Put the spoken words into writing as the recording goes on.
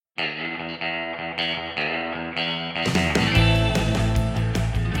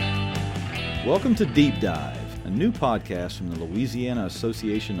Welcome to Deep Dive, a new podcast from the Louisiana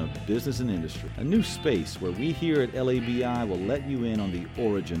Association of Business and Industry, a new space where we here at LABI will let you in on the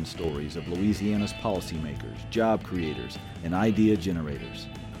origin stories of Louisiana's policymakers, job creators, and idea generators.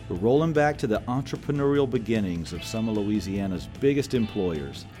 We're rolling back to the entrepreneurial beginnings of some of Louisiana's biggest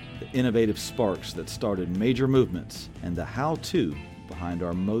employers, the innovative sparks that started major movements, and the how-to behind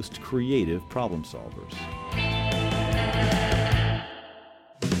our most creative problem solvers.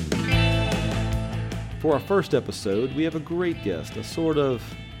 For our first episode, we have a great guest, a sort of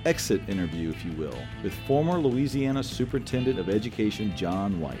exit interview, if you will, with former Louisiana Superintendent of Education,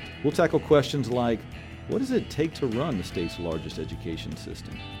 John White. We'll tackle questions like, what does it take to run the state's largest education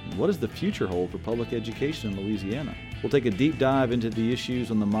system? And what does the future hold for public education in Louisiana? We'll take a deep dive into the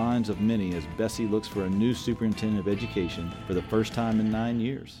issues on the minds of many as Bessie looks for a new superintendent of education for the first time in 9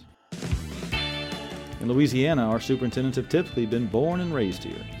 years. In Louisiana, our superintendents have typically been born and raised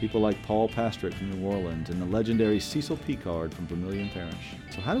here. People like Paul Pastrick from New Orleans and the legendary Cecil Picard from Vermilion Parish.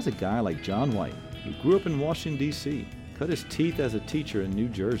 So how does a guy like John White, who grew up in Washington, D.C., cut his teeth as a teacher in New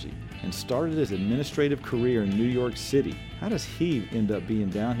Jersey, and started his administrative career in New York City, how does he end up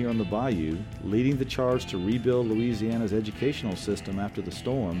being down here on the bayou, leading the charge to rebuild Louisiana's educational system after the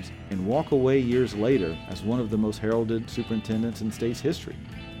storms, and walk away years later as one of the most heralded superintendents in the state's history?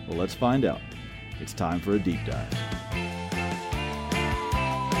 Well, let's find out. It's time for a deep dive.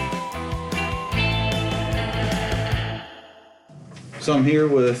 So I'm here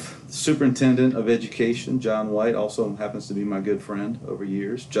with Superintendent of Education, John White, also happens to be my good friend over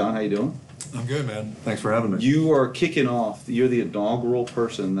years. John, how you doing? I'm good, man. Thanks for having me. You are kicking off, you're the inaugural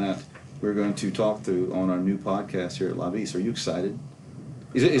person that we're going to talk to on our new podcast here at La Vis. Are you excited?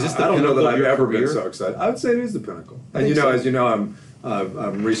 Is this the I don't know that I've ever career? been so excited. I would say it is the pinnacle. And so. as you know,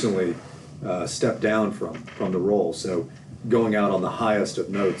 I'm recently stepped down from the role, so going out on the highest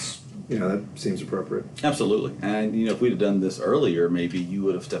of notes, that seems appropriate. Absolutely. And, if we'd have done this earlier, maybe you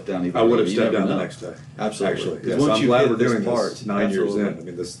would have stepped down even I would have earlier. stepped down the next day. Absolutely. Actually, yes. Once I'm glad hit we're doing part, this 9 years in. I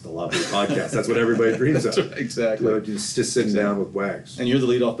mean, this is the Lobby podcast. That's what everybody dreams of. Exactly. Just sitting down with Wags. And you're the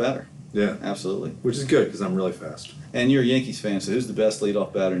leadoff batter. Yeah. Absolutely. Which is good, because I'm really fast. And you're a Yankees fan, so who's the best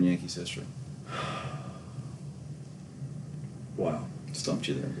leadoff batter in Yankees history? Wow. Stumped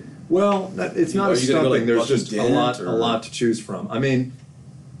you there, didn't you? Well, it's not a stumping. There's just a lot to choose from. I mean,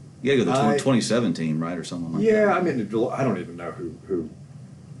 you gotta go to the 2017 team, right, or something like that. Yeah, I mean, I don't even know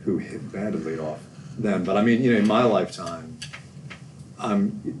who hit batted lead off then. But I mean, in my lifetime,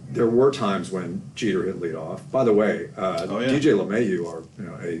 there were times when Jeter hit lead off. By the way, DJ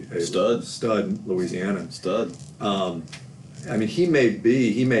LeMahieu, a stud Louisianan. Stud. I mean, he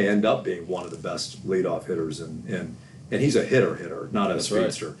may end up being one of the best leadoff hitters and he's a hitter, not a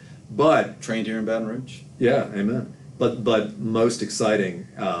speedster. Right. But trained here in Baton Rouge. Yeah, amen. But most exciting,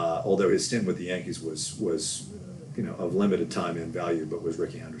 although his stint with the Yankees was of limited time and value, but was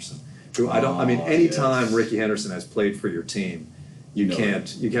Rickey Henderson. Who anytime Rickey Henderson has played for your team, you got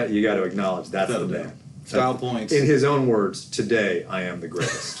to acknowledge that's the man. Style points. In his own words, today I am the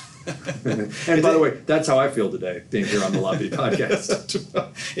greatest. And by the way, that's how I feel today, being here on the Lobby podcast.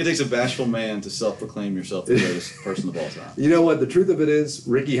 It takes a bashful man to self-proclaim yourself the greatest person of all time. You know what? The truth of it is,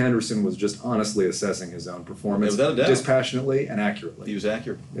 Rickey Henderson was just honestly assessing his own performance, dispassionately and accurately. He was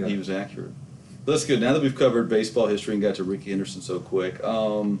accurate. Yeah. He was accurate. But that's good. Now that we've covered baseball history and got to Rickey Henderson so quick,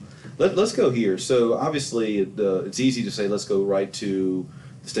 let's go here. So obviously, it's easy to say let's go right to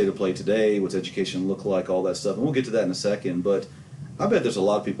the state of play today, what's education look like, all that stuff, and we'll get to that in a second. But I bet there's a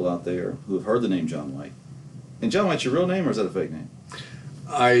lot of people out there who have heard the name John White. And John White's your real name, or is that a fake name?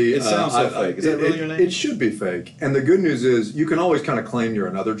 It sounds so fake. Is that really your name? It should be fake. And the good news is you can always kind of claim you're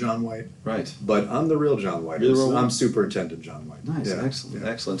another John White. Right. But I'm the real John White. I'm Superintendent John White. Nice. Yeah. Excellent.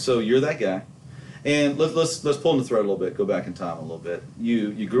 Yeah. Excellent. So you're that guy. And let's pull in the thread a little bit, go back in time a little bit.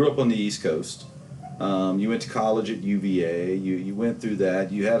 You grew up on the East Coast. You went to college at UVA. You went through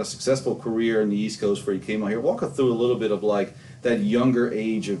that. You had a successful career in the East Coast before you came out here. Walk us through a little bit of that younger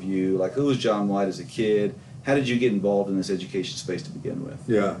age of you. Like, who was John White as a kid? How did you get involved in this education space to begin with?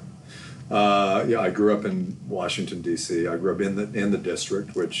 Yeah. I grew up in Washington, D.C. I grew up in the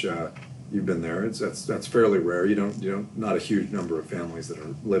district, which you've been there. That's fairly rare. You don't not a huge number of families that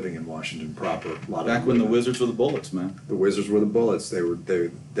are living in Washington proper. Back when the Wizards were the Bullets, man. The Wizards were the Bullets.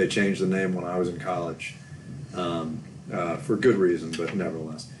 They changed the name when I was in college, for good reason, but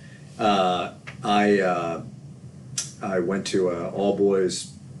nevertheless, I went to all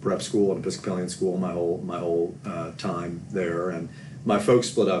boys prep school, an Episcopalian school, my whole time there, and my folks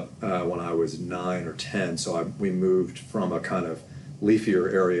split up when I was 9 or 10. So we moved from a kind of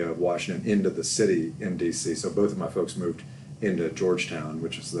leafier area of Washington into the city in D.C. So both of my folks moved into Georgetown,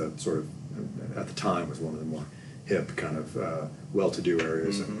 which is the sort of at the time was one of the more hip kind of well-to-do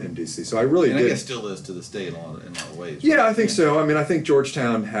areas in DC. So I really and did. I guess still is to this day in a lot of ways. Yeah, I think so. I mean, I think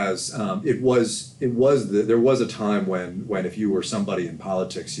Georgetown has. There was a time when if you were somebody in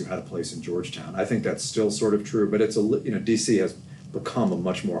politics, you had a place in Georgetown. I think that's still sort of true, but it's DC has become a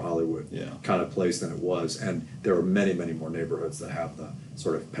much more Hollywood kind of place than it was, and there are many more neighborhoods that have the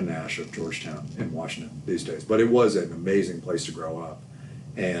sort of panache of Georgetown in Washington these days. But it was an amazing place to grow up,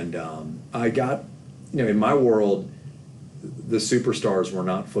 and I got, in my world, the superstars were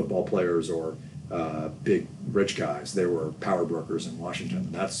not football players or big rich guys. They were power brokers in Washington.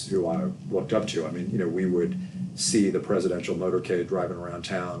 And that's who I looked up to. I mean, we would see the presidential motorcade driving around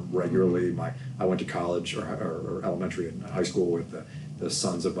town regularly. I went to college or elementary and high school with the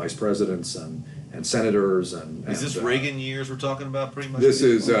sons of vice presidents and senators. Is this Reagan years we're talking about pretty much? This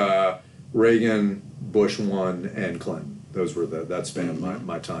is Reagan, Bush 1, and Clinton. Those were that spanned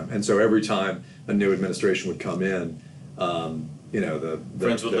my time. And so every time a new administration would come in, the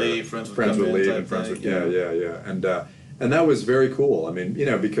friends would leave, friends would leave, and friends would and that was very cool. I mean,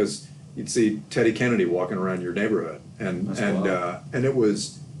 because you'd see Teddy Kennedy walking around your neighborhood, and it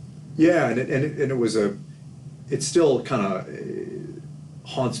was, and it was it still kind of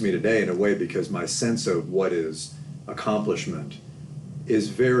haunts me today in a way, because my sense of what is accomplishment is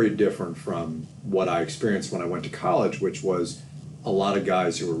very different from what I experienced when I went to college, which was a lot of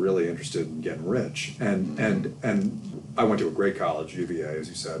guys who were really interested in getting rich, and I went to a great college, UVA, as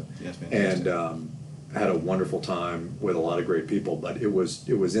you said, and had a wonderful time with a lot of great people. But it was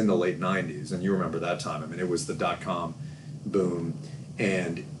in the late '90s, and you remember that time. I mean, it was the .com boom,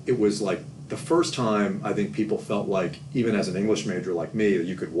 and it was like the first time I think people felt like, even as an English major like me, that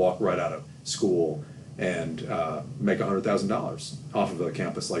you could walk right out of school and make $100,000 off of a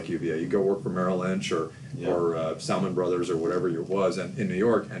campus like UVA. You go work for Merrill Lynch or Salmon Brothers or whatever it was in New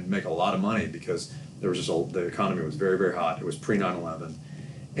York and make a lot of money, because there was just the economy was very, very hot. It was pre 9/11,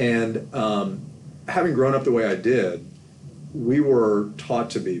 and having grown up the way I did, we were taught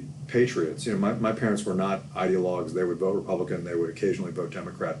to be patriots. My parents were not ideologues. They would vote Republican. They would occasionally vote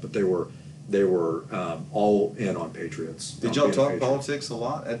Democrat, but they were all in on patriots. Did y'all talk politics a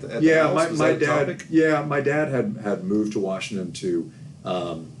lot at the house? My dad. Topic? Yeah, my dad had moved to Washington to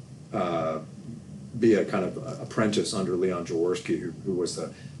be a kind of apprentice under Leon Jaworski, who was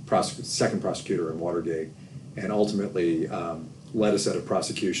the second prosecutor in Watergate, and ultimately led a set of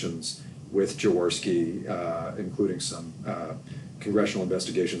prosecutions with Jaworski, including some congressional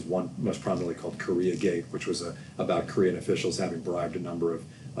investigations, one most prominently called Korea Gate, which was about Korean officials having bribed a number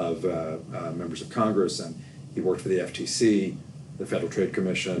of members of Congress, and he worked for the FTC, the Federal Trade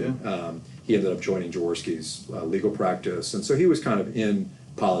Commission. Yeah. He ended up joining Jaworski's legal practice, and so he was kind of in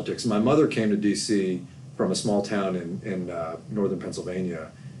politics. My mother came to D.C. from a small town in northern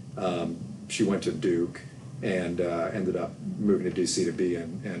Pennsylvania. She went to Duke and ended up moving to D.C. to be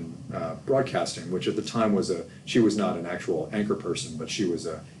in broadcasting, which at the time she was not an actual anchor person, but she was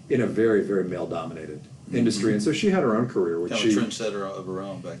in a very, very male-dominated industry, and so she had her own career, which kind of a trendsetter of her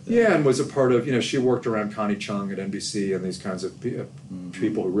own back then. Yeah, and was a part of, she worked around Connie Chung at NBC and these kinds of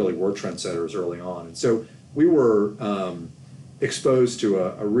people who really were trendsetters early on, and so we were exposed to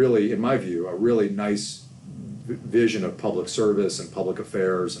a really, in my view, a really nice vision of public service and public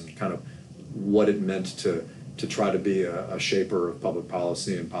affairs and kind of what it meant to try to be a shaper of public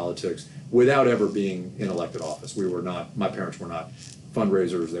policy and politics without ever being in elected office. My parents were not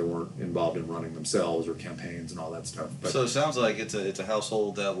fundraisers. They weren't involved in running themselves or campaigns and all that stuff. But so it sounds like it's a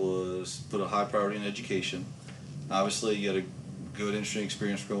household that put a high priority in education. Obviously, you had a good, interesting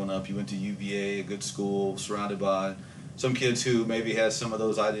experience growing up. You went to UVA, a good school, surrounded by some kids who maybe had some of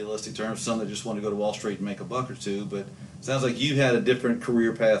those idealistic terms, some that just want to go to Wall Street and make a buck or two. But it sounds like you had a different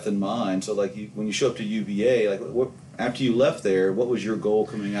career path in mind. So, like, when you show up to UVA, like, after you left there, what was your goal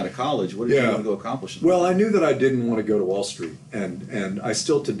coming out of college? What did you want to go accomplish? Well, I knew that I didn't want to go to Wall Street, and I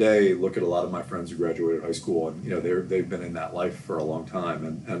still today look at a lot of my friends who graduated high school, and they've been in that life for a long time,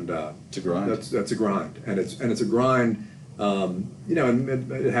 and it's a grind. That's a grind, and it's a grind. And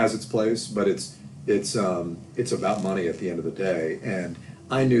it has its place, but it's about money at the end of the day, and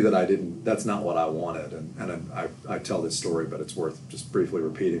I knew that that's not what I wanted, and I tell this story, but it's worth just briefly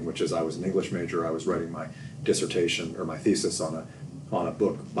repeating, which is I was an English major. I was writing my dissertation or my thesis on a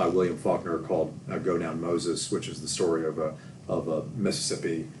book by William Faulkner called Go Down Moses, which is the story of a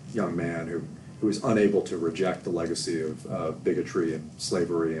Mississippi young man who was unable to reject the legacy of bigotry and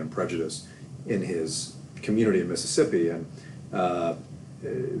slavery and prejudice in his community in Mississippi, and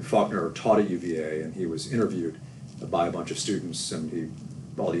Faulkner taught at UVA, and he was interviewed by a bunch of students, and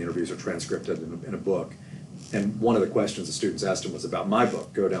all the interviews are transcribed in a book. and one of the questions the students asked him was about my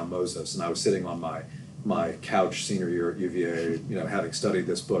book, Go Down Moses, and I was sitting on my couch senior year at UVA, having studied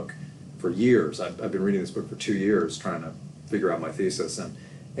this book for years. I've been reading this book for 2 years, trying to figure out my thesis,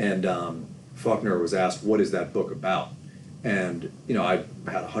 and Faulkner was asked, "What is that book about?" And I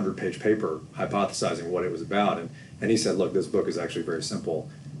had a 100-page paper hypothesizing what it was about, and he said, "Look, this book is actually very simple.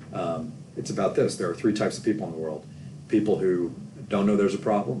 It's about this. There are 3 types of people in the world: people who don't know there's a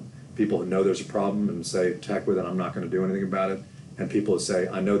problem, people who know there's a problem and say, 'To heck with it, I'm not going to do anything about it,' and people who say,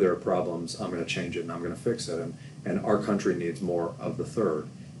 'I know there are problems, I'm going to change it and I'm going to fix it.' And our country needs more of the third."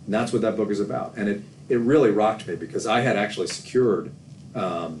 And that's what that book is about. And it really rocked me, because I had actually secured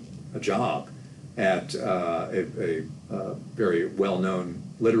a job at a very well-known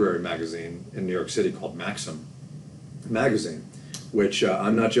literary magazine in New York City called Maxim Magazine, which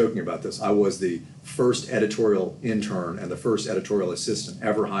I'm not joking about this. I was the first editorial intern and the first editorial assistant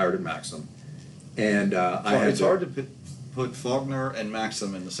ever hired at Maxim. And it's hard to put Faulkner and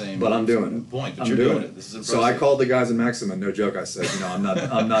Maxim in the same but I'm doing it. point, but I'm you're doing it. it. This is impressive. So I called the guys at Maxim, and no joke, I said,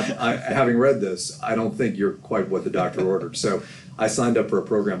 having read this, I don't think you're quite what the doctor ordered. So I signed up for a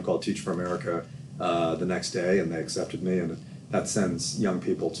program called Teach for America the next day, and they accepted me, and that sends young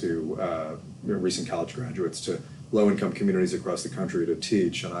people to recent college graduates to low-income communities across the country to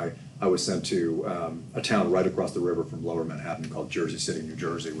teach. And I was sent to a town right across the river from Lower Manhattan called Jersey City, New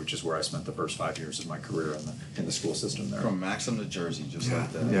Jersey, which is where I spent the first 5 years of my career in the school system there. From Maxim to Jersey, just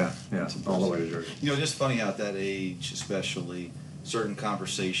like that. Yeah, all the way to Jersey. Just funny how at that age, especially, certain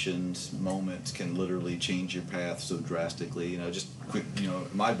conversations, moments can literally change your path so drastically. Just quick,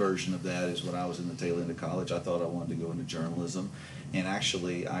 my version of that is when I was in the tail end of college, I thought I wanted to go into journalism. And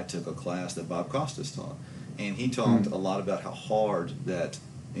actually, I took a class that Bob Costas taught. And he talked a lot about how hard that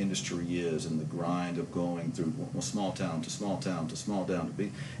industry is and the grind of going through small town to small town to small town to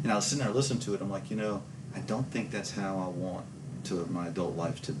be. And I was sitting there listening to it. I'm like, I don't think that's how I want my adult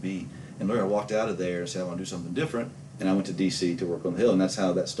life to be. And literally, I walked out of there and said, I want to do something different. And I went to D.C. to work on the Hill, and that's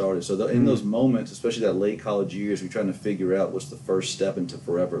how that started. So in those moments, especially that late college years, we're trying to figure out what's the first step into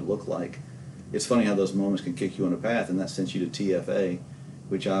forever look like. It's funny how those moments can kick you on a path, and that sent you to TFA,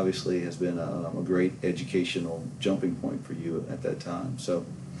 which obviously has been a great educational jumping point for you at that time. So.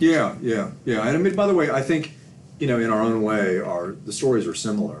 Yeah. And I mean, by the way, I think, in our own way, the stories are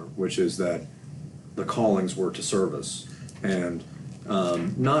similar, which is that the callings were to service, and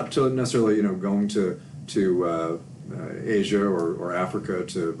not to necessarily, going to Asia or Africa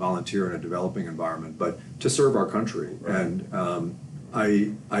to volunteer in a developing environment, but to serve our country. Right. And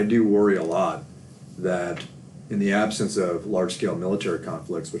I do worry a lot that in the absence of large-scale military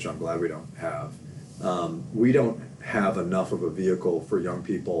conflicts, which I'm glad we don't have, we don't have enough of a vehicle for young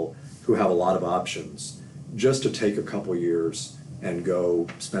people who have a lot of options just to take a couple years and go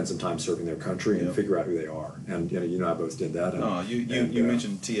spend some time serving their country and figure out who they are. And I both did that. You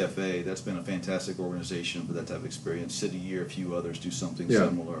mentioned TFA. That's been a fantastic organization for that type of experience. City Year, a few others do something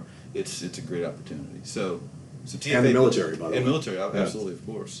similar. It's a great opportunity. So TFA and the military, by the way. And military, absolutely, of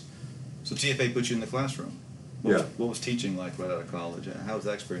course. So TFA put you in the classroom. What was teaching like right out of college? How was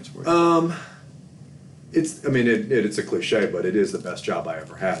that experience for you? It's a cliche, but it is the best job I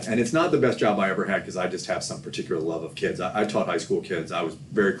ever had. And it's not the best job I ever had because I just have some particular love of kids. I taught high school kids. I was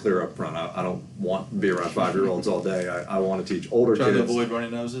very clear up front. I don't want to be around 5-year-olds all day. I want to teach older kids. Trying to avoid runny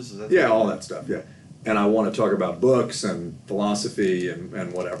noses? Is that all that stuff, And I want to talk about books and philosophy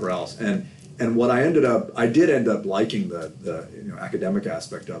and whatever else. And what I did end up liking the academic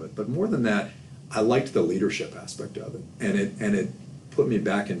aspect of it. But more than that, I liked the leadership aspect of it. And it put me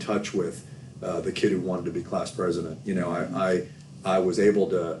back in touch with the kid who wanted to be class president. I was able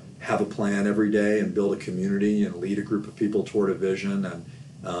to have a plan every day and build a community and lead a group of people toward a vision.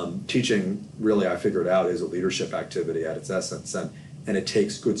 And teaching, really, I figured out, is a leadership activity at its essence. And it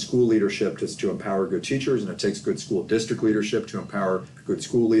takes good school leadership to empower good teachers, and it takes good school district leadership to empower good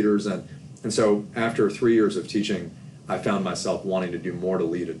school leaders. And so after 3 years of teaching, I found myself wanting to do more to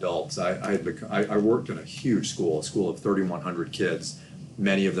lead adults. I worked in a huge school, a school of 3,100 kids.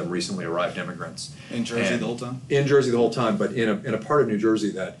 Many of them recently arrived immigrants. In Jersey the whole time? In Jersey the whole time, but in a part of New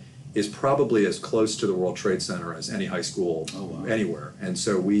Jersey that is probably as close to the World Trade Center as any high school anywhere. And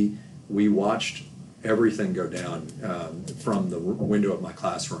so we watched everything go down from the window of my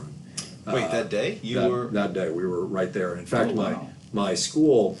classroom. Wait, that day? That day, we were right there. In fact, my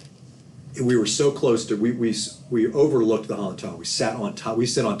school, we were so close to, we overlooked the Holland Tunnel. We sit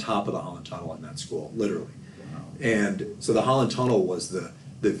on top of the Holland Tunnel in that school, literally. And so the Holland Tunnel was the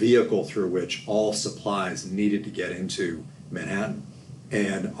vehicle through which all supplies needed to get into Manhattan.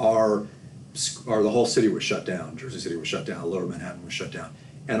 And the whole city was shut down. Jersey City was shut down. Lower Manhattan was shut down.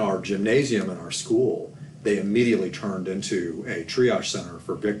 And our gymnasium in our school they immediately turned into a triage center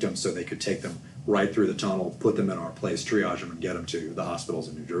for victims so they could take them right through the tunnel, put them in our place, triage them, and get them to the hospitals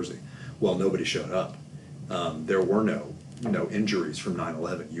in New Jersey. Well, nobody showed up. There were no injuries from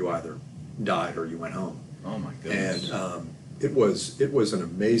 9/11. You either died or you went home. Oh my goodness. And it was an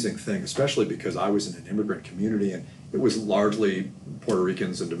amazing thing, especially because I was in an immigrant community, and it was largely Puerto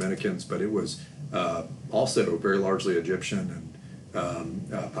Ricans and Dominicans, but it was also very largely Egyptian and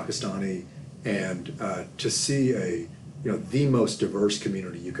Pakistani, and to see the most diverse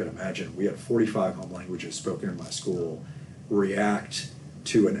community you could imagine. We had 45 home languages spoken in my school react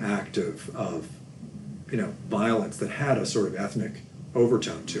to an act of violence that had a sort of ethnic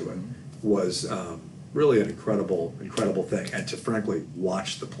overtone to it was really an incredible thing. And to frankly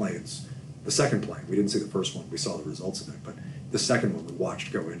watch the planes, the second plane, we didn't see the first one, we saw the results of it, but the second one we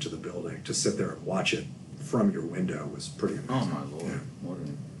watched go into the building, to sit there and watch it from your window was pretty amazing. Oh my Lord, Yeah.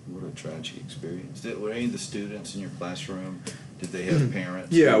 what a tragic experience. Were any of the students in your classroom, did they have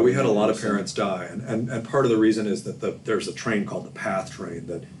parents? Yeah, we had a lot of parents die, and part of the reason is that there's a train called the PATH train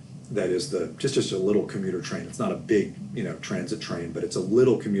that is just a little commuter train. It's not a big transit train, but it's a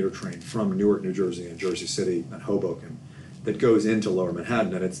little commuter train from Newark, New Jersey, and Jersey City and Hoboken that goes into Lower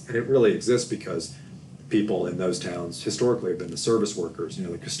Manhattan, and it really exists because people in those towns historically have been the service workers,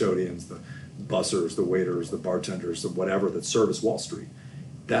 the custodians, the bussers, the waiters, the bartenders, the whatever that service Wall Street.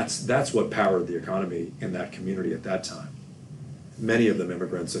 That's what powered the economy in that community at that time. Many of them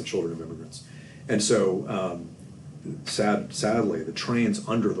immigrants and children of immigrants, and so. Sadly, the trains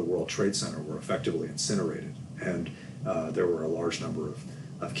under the World Trade Center were effectively incinerated, and there were a large number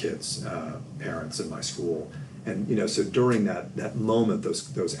of kids, parents in my school, and so during that moment,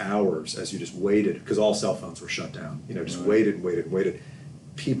 those hours, as you just waited, because all cell phones were shut down, just waited,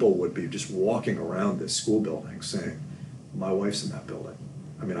 people would be just walking around this school building saying, "My wife's in that building."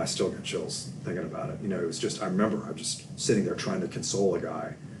 I mean, I still get chills thinking about it. It was just, I remember I'm just sitting there trying to console a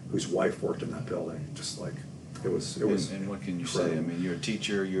guy whose wife worked in that building, just like. It was. And what can you say? I mean, you're a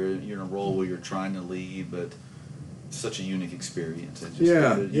teacher. You're in a role where you're trying to lead, but such a unique experience. They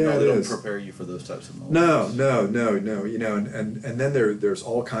don't prepare you for those types of moments. No. And then there's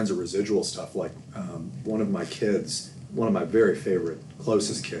all kinds of residual stuff. Like one of my very favorite,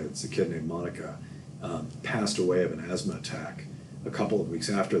 closest kids, a kid named Monica, passed away of an asthma attack a couple of weeks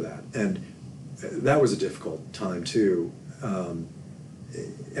after that, and that was a difficult time too. And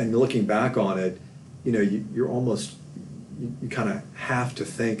looking back on it. You're almost, you kind of have to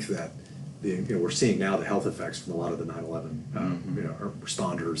think that we're seeing now the health effects from a lot of the 9/11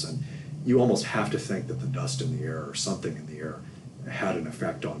 responders, and you almost have to think that the dust in the air or something in the air had an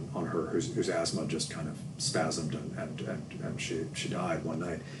effect on her, whose asthma just kind of spasmed and she died one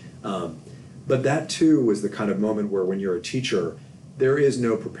night. But that too was the kind of moment where when you're a teacher, there is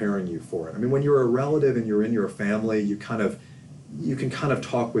no preparing you for it. I mean, when you're a relative and you're in your family, you can kind of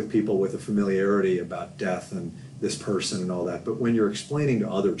talk with people with a familiarity about death and this person and all that. But when you're explaining to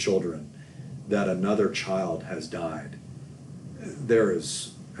other children that another child has died, there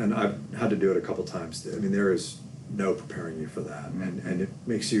is, and I've had to do it a couple times, I mean, there is no preparing you for that. And it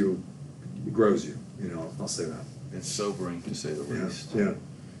makes you, it grows you, I'll say that. It's sobering, to say the least. Yeah.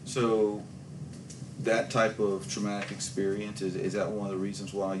 So that type of traumatic experience, is that one of the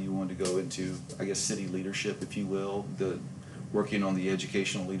reasons why you wanted to go into, I guess, city leadership, if you will, working on the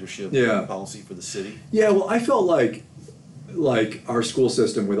educational leadership policy for the city? Yeah, well, I felt like our school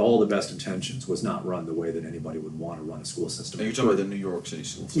system, with all the best intentions, was not run the way that anybody would want to run a school system. Now you're talking about the New York City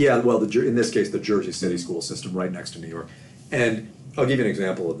school system. Yeah, well, in this case, the Jersey City school system right next to New York. And I'll give you an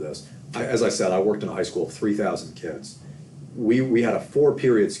example of this. As I said, I worked in a high school of 3,000 kids. We had a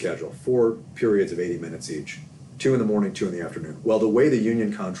 4-period schedule, 4 periods of 80 minutes each, 2 in the morning, 2 in the afternoon. Well, the way the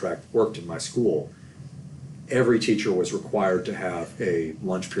union contract worked in my school, every teacher was required to have a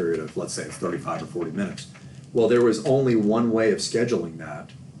lunch period of, let's say, 35 or 40 minutes. Well, there was only one way of scheduling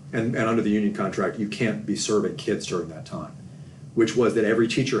that, and under the union contract, you can't be serving kids during that time, which was that every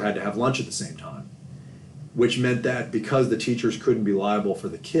teacher had to have lunch at the same time, which meant that because the teachers couldn't be liable for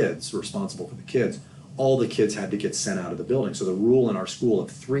the kids, responsible for the kids, all the kids had to get sent out of the building. So the rule in our school of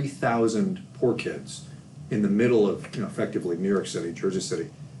 3,000 poor kids in the middle of, effectively New York City, Jersey City,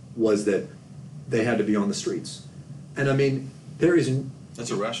 was that they had to be on the streets. And I mean, that's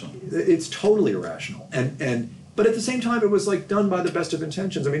irrational. It's totally irrational. But at the same time, it was like done by the best of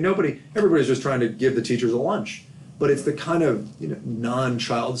intentions. I mean, everybody's just trying to give the teachers a lunch, but it's the kind of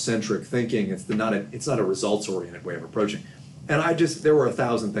non-child centric thinking. It's not a results oriented way of approaching. And there were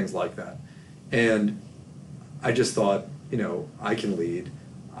 1,000 things like that. And I just thought, I can lead.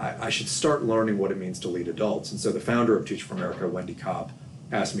 I should start learning what it means to lead adults. And so the founder of Teach for America, Wendy Kopp,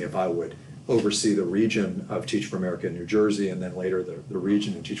 asked me if I would oversee the region of Teach for America in New Jersey, and then later the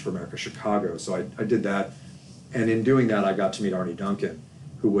region in Teach for America Chicago. So I did that, and in doing that I got to meet Arne Duncan,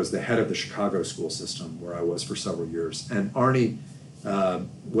 who was the head of the Chicago school system, where I was for several years. And Arne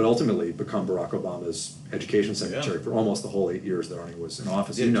would ultimately become Barack Obama's education secretary for almost the whole 8 years that Arne was in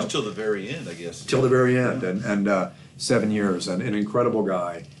office. Yeah, just till the very end, I guess. Till the very end, and 7 years, and an incredible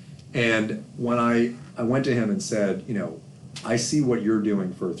guy. And when I went to him and said, I see what you're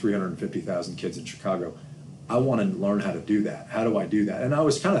doing for 350,000 kids in Chicago. I want to learn how to do that. How do I do that? And I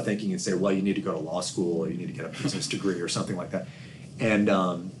was kind of thinking he'd say, well, you need to go to law school, or you need to get a business degree or something like that. And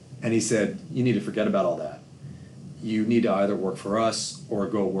he said, you need to forget about all that. You need to either work for us or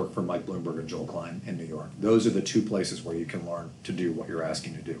go work for Mike Bloomberg and Joel Klein in New York. Those are the two places where you can learn to do what you're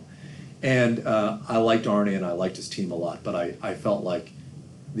asking to do. And I liked Arne and I liked his team a lot, but I felt like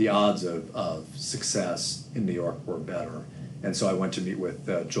the odds of success in New York were better. And so I went to meet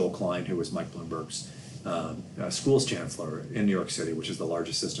with Joel Klein, who was Mike Bloomberg's schools chancellor in New York City, which is the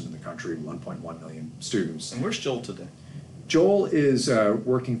largest system in the country, 1.1 million students. And where's Joel today? Joel is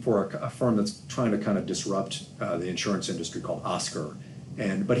working for a firm that's trying to kind of disrupt the insurance industry called Oscar.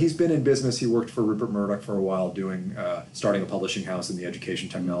 But he's been in business. He worked for Rupert Murdoch for a while, starting a publishing house in the education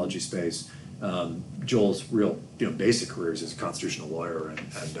technology space. Joel's real, basic career is as a constitutional lawyer and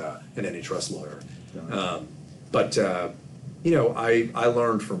an antitrust lawyer. I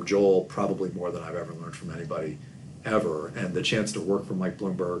learned from Joel probably more than I've ever learned from anybody ever. And the chance to work for Mike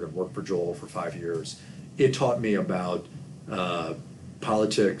Bloomberg and work for Joel for 5 years, it taught me about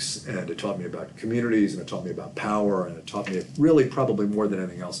politics, and it taught me about communities, and it taught me about power, and it taught me really probably more than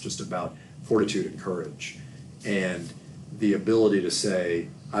anything else just about fortitude and courage and the ability to say,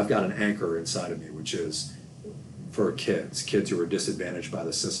 I've got an anchor inside of me, which is for kids who are disadvantaged by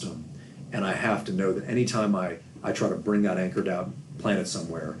the system, and I have to know that anytime I try to bring that anchor down, plant it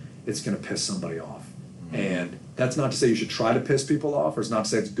somewhere, it's going to piss somebody off. Mm-hmm. And that's not to say you should try to piss people off, or it's not to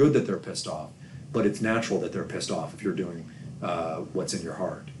say it's good that they're pissed off, but it's natural that they're pissed off if you're doing what's in your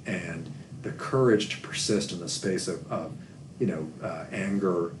heart. And the courage to persist in the space of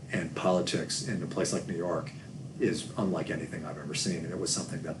anger and politics in a place like New York is unlike anything I've ever seen, and it was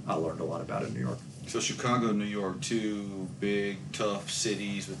something that I learned a lot about in New York. So Chicago and New York, two big, tough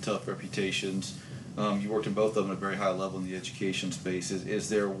cities with tough reputations. You worked in both of them at a very high level in the education space. Is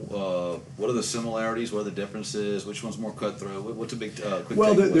there, what are the similarities? What are the differences? Which one's more cutthroat? What's a big, quick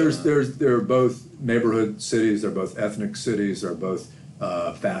Well, take? they're both neighborhood cities. They're both ethnic cities. They're both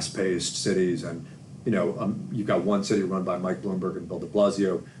fast-paced cities. And, you've got one city run by Mike Bloomberg and Bill de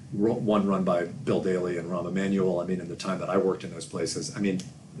Blasio, one run by Bill Daley and Rahm Emanuel. In the time that I worked in those places,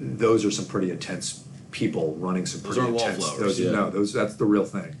 those are some pretty intense people running some pretty intense. Those are wallflowers. That's the real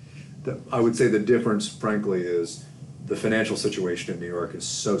thing. I would say the difference, frankly, is the financial situation in New York is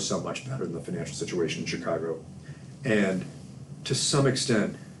so much better than the financial situation in Chicago. And to some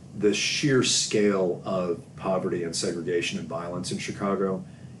extent, the sheer scale of poverty and segregation and violence in Chicago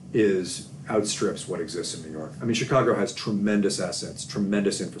outstrips what exists in New York. Chicago has tremendous assets,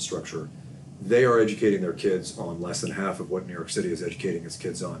 tremendous infrastructure. They are educating their kids on less than half of what New York City is educating its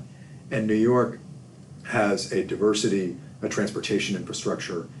kids on. And New York has a diversity, a transportation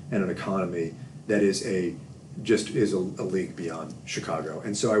infrastructure, and an economy that is a league beyond Chicago.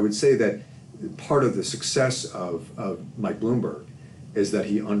 And so I would say that part of the success of Mike Bloomberg is that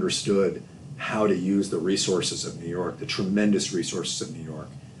he understood how to use the resources of New York, the tremendous resources of New York,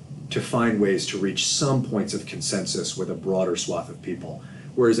 to find ways to reach some points of consensus with a broader swath of people.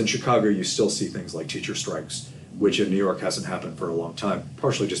 Whereas in Chicago, you still see things like teacher strikes, which in New York hasn't happened for a long time,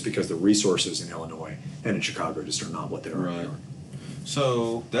 partially just because the resources in Illinois and in Chicago just are not what they are in New York.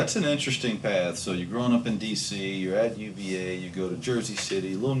 So that's an interesting path. So you're growing up in D.C., you're at UVA, you go to Jersey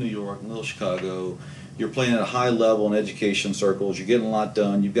City, little New York, little Chicago. You're playing at a high level in education circles. You're getting a lot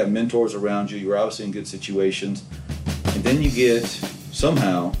done. You've got mentors around you. You're obviously in good situations. And then you get,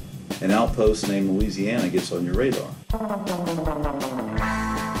 somehow, an outpost named Louisiana gets on your radar.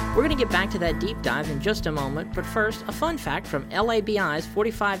 We're going to get back to that deep dive in just a moment, but first, a fun fact from LABI's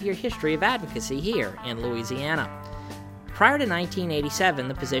 45-year history of advocacy here in Louisiana. Prior to 1987,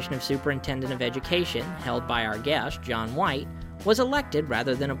 the position of Superintendent of Education, held by our guest, John White, was elected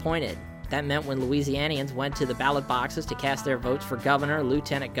rather than appointed. That meant when Louisianians went to the ballot boxes to cast their votes for governor,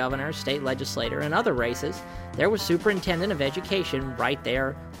 lieutenant governor, state legislator, and other races, there was Superintendent of Education right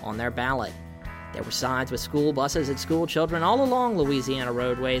there on their ballot. There were signs with school buses and school children all along Louisiana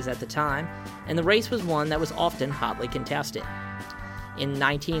roadways at the time, and the race was one that was often hotly contested. In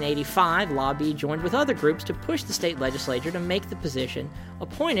 1985, Labie joined with other groups to push the state legislature to make the position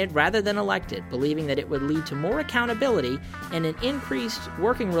appointed rather than elected, believing that it would lead to more accountability and an increased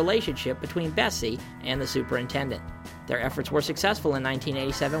working relationship between Bessie and the superintendent. Their efforts were successful in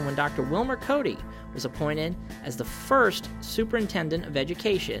 1987 when Dr. Wilmer Cody was appointed as the first superintendent of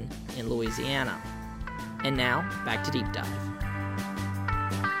education in Louisiana. And now, back to Deep Dive.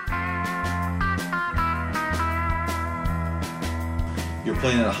 You're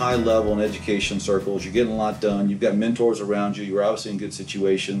playing at a high level in education circles. You're getting a lot done. You've got mentors around you. You're obviously in good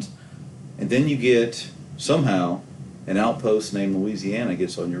situations. And then you get, somehow, an outpost named Louisiana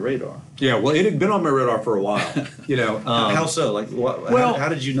gets on your radar. Yeah, well, it had been on my radar for a while. You know, how so? Like, how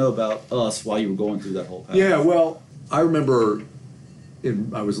did you know about us while you were going through that whole path? Yeah, well, I remember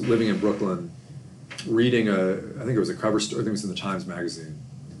I was living in Brooklyn, reading I think it was a cover story, I think it was in the Times Magazine,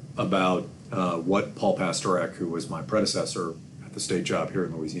 about what Paul Pastorek, who was my predecessor at the state job here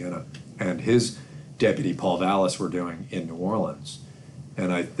in Louisiana, and his deputy, Paul Vallis, were doing in New Orleans.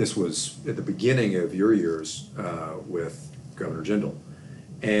 And this was at the beginning of your years with Governor Jindal.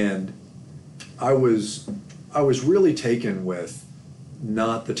 And I was really taken with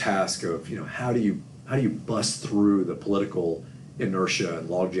not the task of, you know, how do you bust through the political inertia and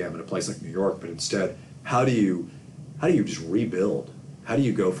logjam in a place like New York, but instead, how do you just rebuild? How do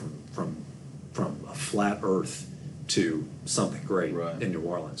you go from a flat earth to something great in New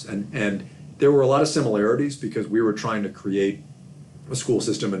Orleans? And there were a lot of similarities because we were trying to create a school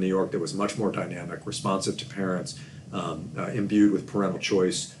system in New York that was much more dynamic, responsive to parents, imbued with parental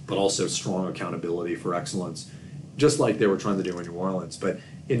choice, but also strong accountability for excellence, just like they were trying to do in New Orleans. But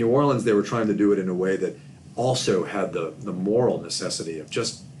in New Orleans, they were trying to do it in a way that also had the moral necessity of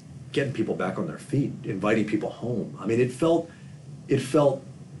just getting people back on their feet, inviting people home. I mean, it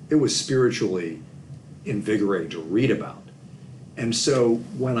was spiritually invigorating to read about. And so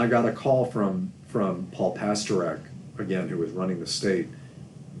when I got a call from Paul Pastorek, again, who was running the state,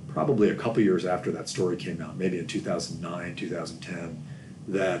 probably a couple years after that story came out, maybe in 2009, 2010,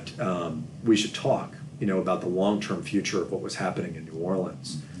 that we should talk, you know, about the long-term future of what was happening in New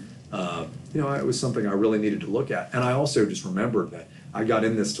Orleans. You know, it was something I really needed to look at. And I also just remembered that I got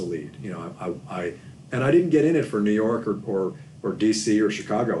in this to lead. You know, I didn't get in it for New York or DC or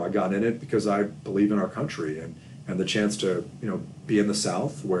Chicago. I got in it because I believe in our country and the chance to, you know, be in the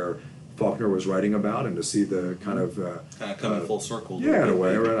South where Faulkner was writing about, and to see the kind of coming full circle. Yeah, in a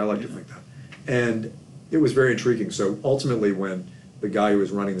way, right? I like to think that. And it was very intriguing. So ultimately, when the guy who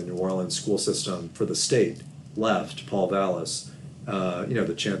was running the New Orleans school system for the state left, Paul Vallis, you know,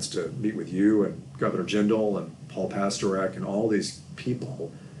 the chance to meet with you and Governor Jindal and Paul Pastorek and all these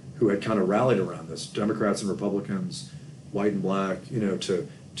people who had kind of rallied around this, Democrats and Republicans, white and black, you know, to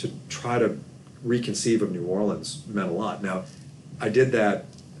try to reconceive of New Orleans meant a lot. Now, I did that.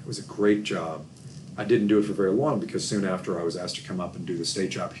 It was a great job. I didn't do it for very long because soon after I was asked to come up and do the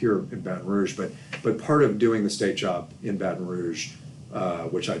state job here in Baton Rouge. But part of doing the state job in Baton Rouge,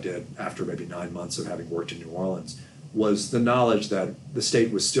 which I did after maybe 9 months of having worked in New Orleans, was the knowledge that the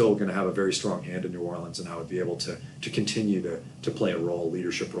state was still going to have a very strong hand in New Orleans, and I would be able to continue to play a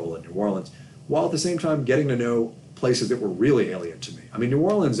leadership role in New Orleans, while at the same time getting to know places that were really alien to me. I mean, New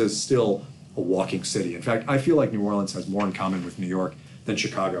Orleans is still a walking city. In fact, I feel like New Orleans has more in common with New York than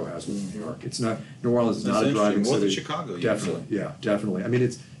Chicago has with New York. It's not, New Orleans is not a driving city. More than Chicago, definitely, yeah, definitely. I mean,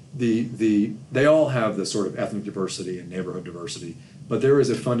 it's they all have the sort of ethnic diversity and neighborhood diversity, but there is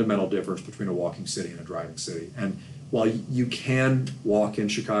a fundamental difference between a walking city and a driving city. And while you can walk in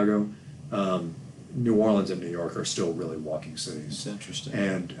Chicago, New Orleans and New York are still really walking cities. It's interesting.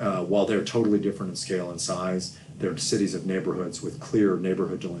 And while they're totally different in scale and size, they're cities of neighborhoods with clear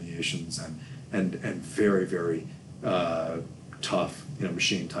neighborhood delineations and very, very tough, you know,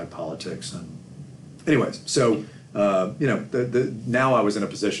 machine type politics. And anyways, so you know, now I was in a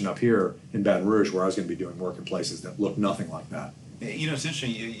position up here in Baton Rouge where I was going to be doing work in places that looked nothing like that. You know, it's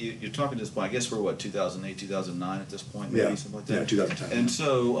interesting. You're talking to this point. I guess we're 2008, 2009 at this point, maybe something like that. Yeah, 2010. And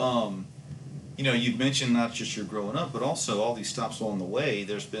so, you know, you've mentioned not just your growing up, but also all these stops along the way.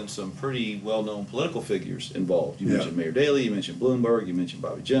 There's been some pretty well-known political figures involved. You mentioned Mayor Daley, you mentioned Bloomberg, you mentioned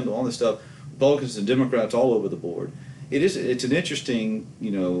Bobby Jindal, all this stuff. Republicans and Democrats all over the board. It's an interesting,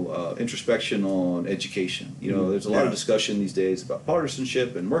 you know, introspection on education. You know, there's a lot of discussion these days about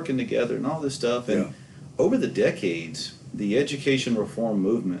partisanship and working together and all this stuff. And over the decades, the education reform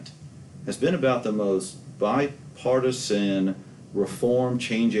movement has been about the most bipartisan reform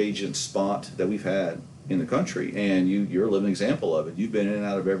change agent spot that we've had in the country. And you're a living example of it. You've been in and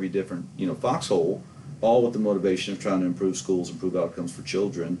out of every different, you know, foxhole, all with the motivation of trying to improve schools, improve outcomes for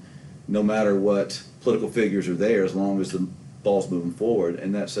children, no matter what political figures are there, as long as the ball's moving forward,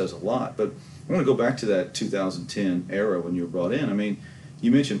 and that says a lot. But I want to go back to that 2010 era when you were brought in. I mean,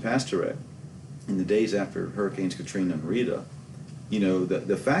 you mentioned Pastoret. In the days after Hurricanes Katrina and Rita, you know,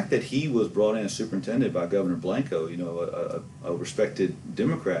 the fact that he was brought in as superintendent by Governor Blanco, you know, a respected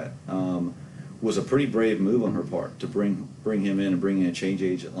Democrat, was a pretty brave move on her part to bring him in and bring in a change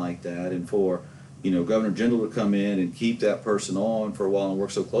agent like that, and for, you know, Governor Jindal to come in and keep that person on for a while and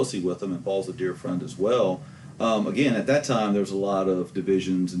work so closely with him, and Paul's a dear friend as well. Again, at that time, there was a lot of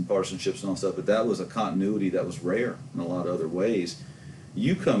divisions and partisanships and all stuff, but that was a continuity that was rare in a lot of other ways.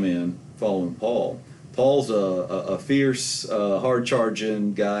 You come in following Paul. Paul's a fierce,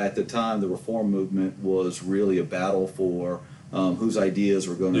 hard-charging guy. At the time, the reform movement was really a battle for whose ideas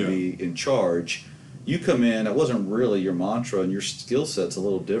were going to be in charge. You come in, that wasn't really your mantra, and your skill set's a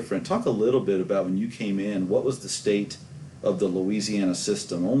little different. Talk a little bit about when you came in, what was the state of the Louisiana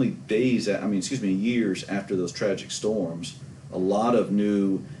system? Only years after those tragic storms, a lot of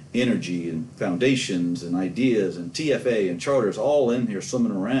new energy and foundations and ideas and TFA and charters all in here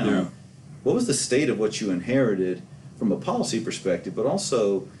swimming around. Yeah. What was the state of what you inherited from a policy perspective, but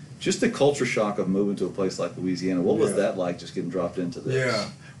also just the culture shock of moving to a place like Louisiana? What was that like, just getting dropped into this? Yeah.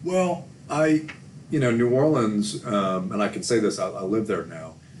 Well, New Orleans, and I can say this, I live there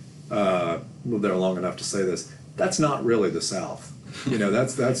now, lived there long enough to say this, that's not really the South. You know,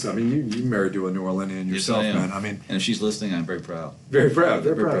 that's. I mean, you married to a New Orleanian yourself, yes, I am. Man. I mean, and if she's listening, I'm very proud. Very proud.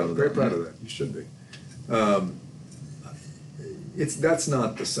 Very proud of that. You should be. That's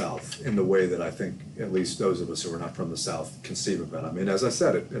not the South in the way that I think at least those of us who are not from the South conceive of it. I mean, as I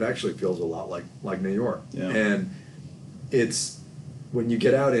said, it actually feels a lot like New York. Yeah. And it's when you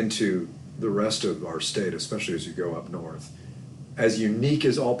get out into the rest of our state, especially as you go up north, as unique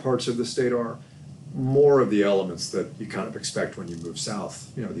as all parts of the state are, more of the elements that you kind of expect when you move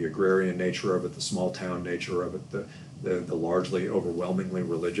south, you know, the agrarian nature of it, the small town nature of it, the largely overwhelmingly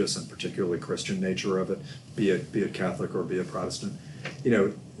religious and particularly Christian nature of it, be it Catholic or be it Protestant, you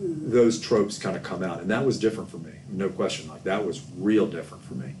know, those tropes kind of come out, and that was different for me, no question. Like, that was real different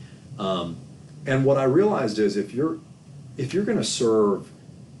for me. And what I realized is if you're going to serve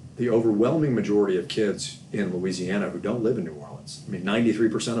the overwhelming majority of kids in Louisiana who don't live in New Orleans, I mean,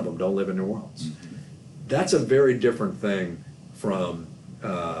 93% of them don't live in New Orleans. Mm-hmm. That's a very different thing from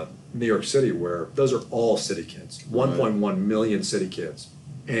New York City, where those are all city kids, 1.1 million city kids.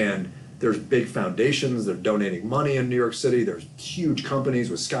 And there's big foundations, they're donating money in New York City, there's huge companies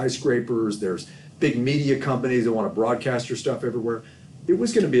with skyscrapers, there's big media companies that want to broadcast your stuff everywhere. It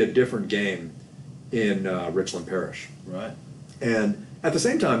was going to be a different game in Richland Parish. Right. And at the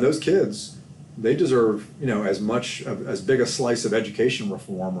same time, those kids, they deserve, you know, as big a slice of education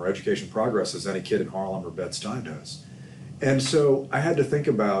reform or education progress as any kid in Harlem or Bed-Stuy does. And so I had to think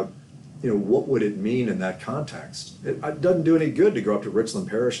about, you know, what would it mean in that context? It doesn't do any good to go up to Richland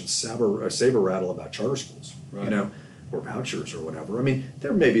Parish and saber rattle about charter schools, you know, or vouchers or whatever. I mean,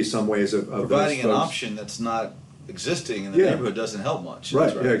 there may be some ways of providing those an folks, option that's not existing in the neighborhood doesn't help much.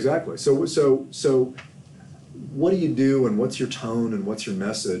 Right. Yeah, exactly. So what do you do, and what's your tone, and what's your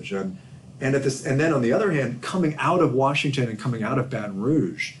message, and then on the other hand, coming out of Washington and coming out of Baton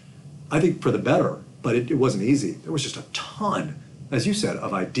Rouge, I think for the better, but it wasn't easy. There was just a ton, as you said,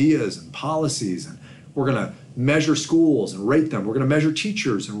 of ideas and policies, and we're going to measure schools and rate them. We're going to measure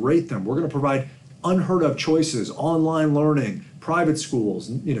teachers and rate them. We're going to provide unheard of choices, online learning, private schools,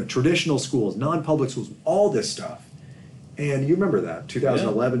 you know, traditional schools, non-public schools, all this stuff. And you remember that,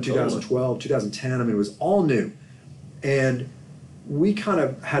 2011, 2012, 2010, I mean, it was all new. And we kind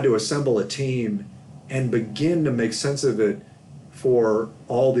of had to assemble a team and begin to make sense of it for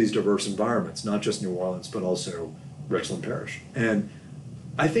all these diverse environments, not just New Orleans, but also Richland Parish. And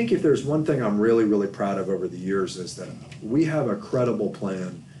I think if there's one thing I'm really, really proud of over the years is that we have a credible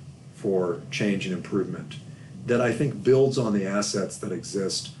plan for change and improvement that I think builds on the assets that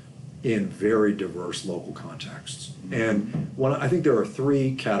exist in very diverse local contexts. And I think there are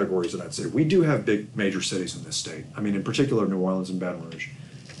three categories that I'd say. We do have big major cities in this state. I mean, in particular, New Orleans and Baton Rouge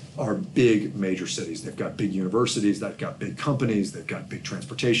are big major cities. They've got big universities, they've got big companies, they've got big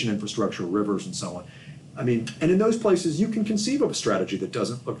transportation infrastructure, rivers, and so on. I mean, and in those places, you can conceive of a strategy that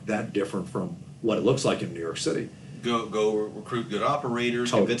doesn't look that different from what it looks like in New York City. Go recruit good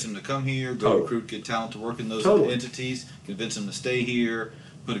operators, convince them to come here, recruit good talent to work in those entities, convince them to stay here,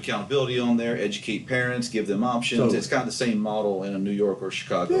 put accountability on there, educate parents, give them options. It's kind of the same model in a New York or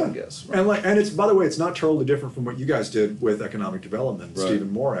Chicago, I guess. Right? And it's, by the way, it's not totally different from what you guys did with economic development,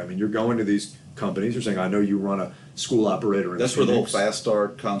 Stephen Moore. I mean, you're going to these companies, you're saying, I know you run a school operator in That's Phoenix. where the whole Fast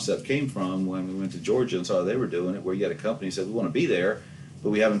Start concept came from when we went to Georgia and saw how they were doing it, where you had a company that said, we want to be there. but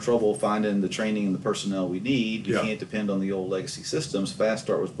we having trouble finding the training and the personnel we need. You Yeah. can't depend on the old legacy systems. Fast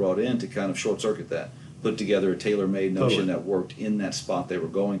Start was brought in to kind of short circuit that, put together a tailor-made notion Totally. that worked in that spot they were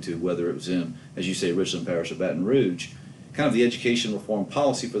going to, whether it was in, as you say, Richland Parish or Baton Rouge. Kind of the education reform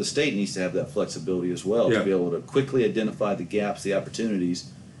policy for the state needs to have that flexibility as well, Yeah. to be able to quickly identify the gaps, the opportunities,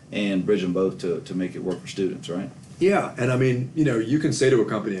 and bridge them both to make it work for students, right? Yeah, and I mean, you can say to a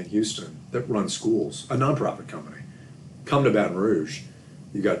company in Houston that runs schools, a nonprofit company, come to Baton Rouge.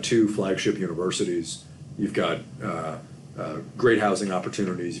 You've got 2 flagship universities. You've got great housing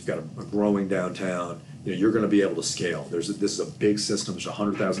opportunities. You've got a growing downtown. You're going to be able to scale. This is a big system. There's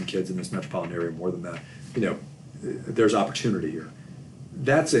 100,000 kids in this metropolitan area, more than that. There's opportunity here.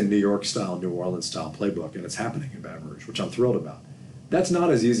 That's a New York style, New Orleans style playbook, and it's happening in Baton Rouge, which I'm thrilled about. That's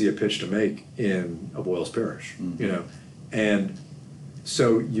not as easy a pitch to make in Avoyelles Parish, and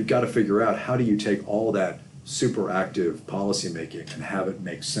so you've got to figure out, how do you take all that super active policy making and have it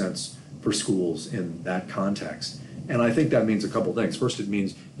make sense for schools in that context. And I think that means a couple things. First, it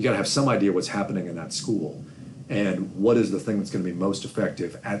means you got to have some idea what's happening in that school and what is the thing that's going to be most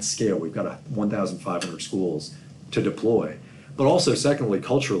effective at scale. We've got 1,500 schools to deploy. But also, secondly,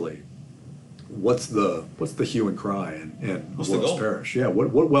 culturally, what's the hue and cry in What's the Avoyelles goal? Parish? Yeah,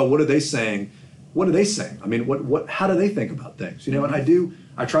 what are they saying? What are they saying? I mean, how do they think about things? And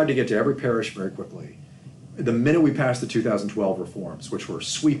I tried to get to every parish very quickly. The minute we passed the 2012 reforms, which were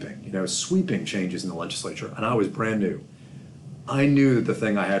sweeping changes in the legislature, and I was brand new, I knew that the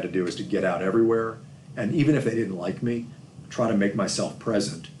thing I had to do was to get out everywhere, and even if they didn't like me, try to make myself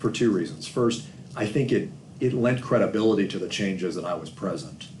present for 2 reasons. First, I think it lent credibility to the changes that I was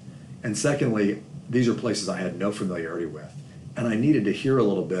present. And secondly, these are places I had no familiarity with, and I needed to hear a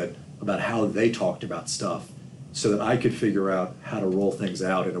little bit about how they talked about stuff so that I could figure out how to roll things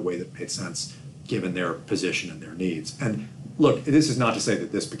out in a way that made sense given their position and their needs. And look, this is not to say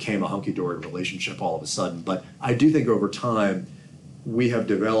that this became a hunky-dory relationship all of a sudden, but I do think over time we have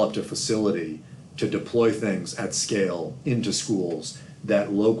developed a facility to deploy things at scale into schools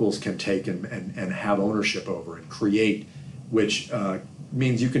that locals can take and have ownership over and create, which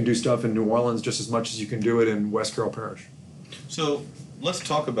means you can do stuff in New Orleans just as much as you can do it in West Carroll Parish. So let's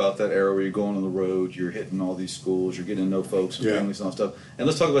talk about that era where you're going on the road, you're hitting all these schools, you're getting to know folks and Yeah. families and all stuff. And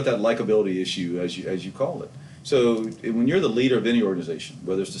let's talk about that likability issue, as you call it. So when you're the leader of any organization,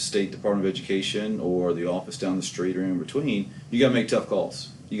 whether it's the State Department of Education or the office down the street or in between, you got to make tough calls.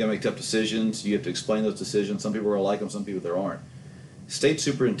 You got to make tough decisions. You have to explain those decisions. Some people are going to like them, some people there aren't. State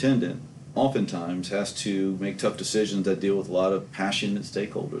superintendent oftentimes has to make tough decisions that deal with a lot of passionate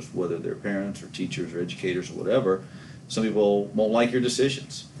stakeholders, whether they're parents or teachers or educators or whatever. Some people won't like your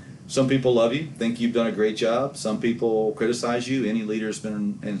decisions. Some people love you, think you've done a great job. Some people criticize you. Any leader who's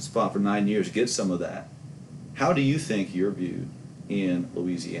been in a spot for 9 years gets some of that. How do you think you're viewed in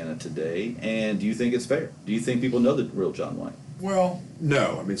Louisiana today, and do you think it's fair? Do you think people know the real John White? Well,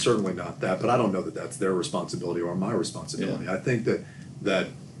 no, I mean, certainly not that, but I don't know that that's their responsibility or my responsibility. Yeah. I think that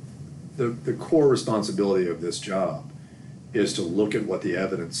the core responsibility of this job is to look at what the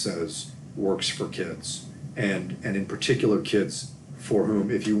evidence says works for kids, and in particular kids for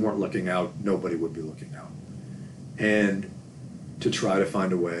whom, if you weren't looking out, nobody would be looking out. And to try to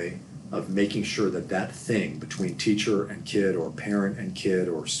find a way of making sure that that thing between teacher and kid or parent and kid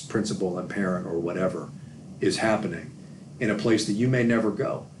or principal and parent or whatever is happening in a place that you may never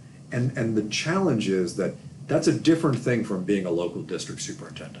go. And the challenge is that that's a different thing from being a local district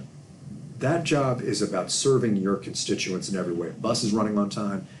superintendent. That job is about serving your constituents in every way. Buses running on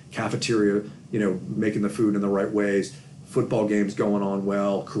time, cafeteria, making the food in the right ways, football games going on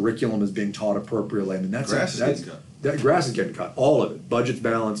well, curriculum is being taught appropriately. I mean, Grass is getting cut. That grass is getting cut, all of it, budget's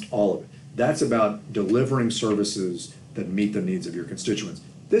balanced, all of it. That's about delivering services that meet the needs of your constituents.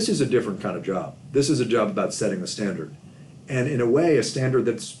 This is a different kind of job. This is a job about setting a standard. And in a way, a standard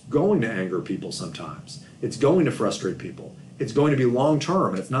that's going to anger people sometimes. It's going to frustrate people. It's going to be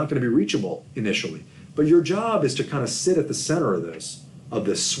long-term, and it's not going to be reachable initially. But your job is to kind of sit at the center of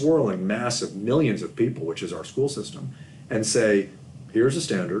this swirling mass of millions of people, which is our school system, and say, here's a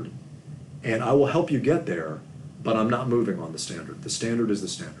standard, and I will help you get there, but I'm not moving on the standard. The standard is the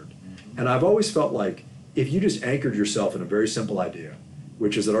standard. And I've always felt like if you just anchored yourself in a very simple idea,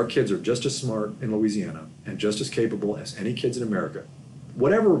 which is that our kids are just as smart in Louisiana and just as capable as any kids in America,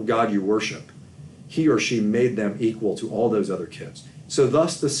 whatever God you worship, he or she made them equal to all those other kids. So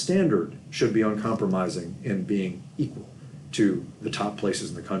thus the standard should be uncompromising in being equal to the top places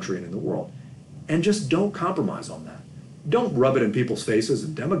in the country and in the world. And just don't compromise on that. Don't rub it in people's faces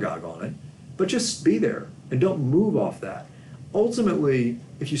and demagogue on it, but just be there and don't move off that. Ultimately,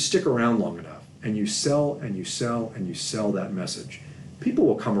 if you stick around long enough and you sell and you sell and you sell that message, people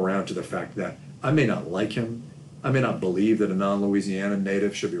will come around to the fact that I may not like him, I may not believe that a non-Louisiana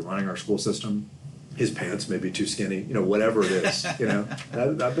native should be running our school system. His pants may be too skinny, whatever it is,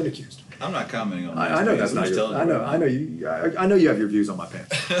 I've been accused. I'm not commenting on I know that's not your. I know you. I know you have your views on my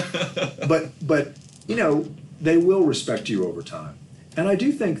pants, but they will respect you over time, and I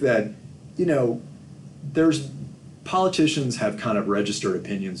do think that there's politicians have kind of registered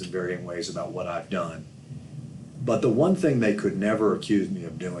opinions in varying ways about what I've done, but the one thing they could never accuse me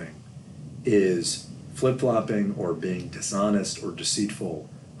of doing is flip-flopping or being dishonest or deceitful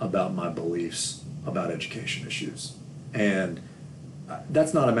about my beliefs about education issues. And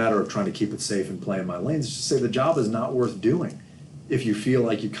that's not a matter of trying to keep it safe and play in my lanes. It's just to say the job is not worth doing if you feel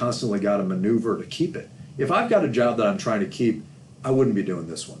like you constantly got to maneuver to keep it. If I've got a job that I'm trying to keep, I wouldn't be doing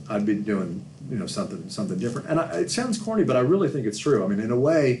this one. I'd be doing something different. And it sounds corny, but I really think it's true. I mean, in a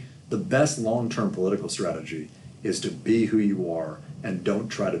way, the best long-term political strategy is to be who you are and don't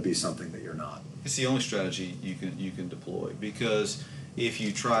try to be something that you're not. It's the only strategy you can deploy, because if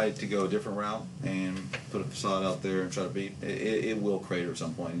you try to go a different route and put a facade out there and try to be, it will crater at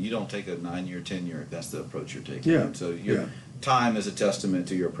some point. You don't take a 9-year tenure if that's the approach you're taking. Yeah. So your time is a testament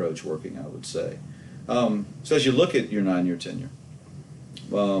to your approach working, I would say. So as you look at your 9-year tenure,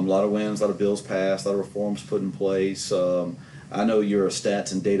 a lot of wins, a lot of bills passed, a lot of reforms put in place. I know you're a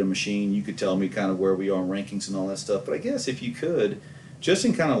stats and data machine. You could tell me kind of where we are in rankings and all that stuff. But I guess if you could, just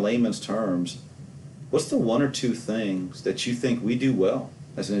in kind of layman's terms, what's the one or two things that you think we do well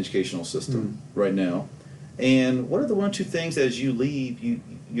as an educational system right now? And what are the one or two things that as you leave,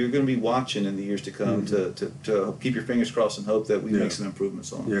 you're going to be watching in the years to come to keep your fingers crossed and hope that we make some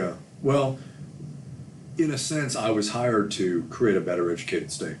improvements on? Yeah. Well, in a sense, I was hired to create a better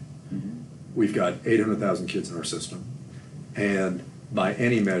educated state. We've got 800,000 kids in our system, and by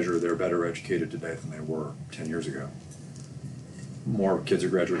any measure, they're better educated today than they were 10 years ago. More kids are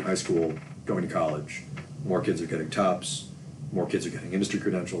graduating high school, going to college. More kids are getting TOPS. More kids are getting industry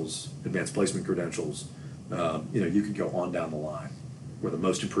credentials, advanced placement credentials. You could go on down the line. We're the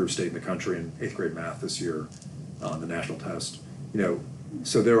most improved state in the country in 8th grade math this year on the national test.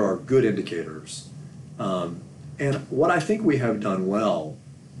 So there are good indicators. And what I think we have done well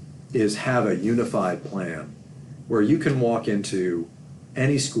is have a unified plan where you can walk into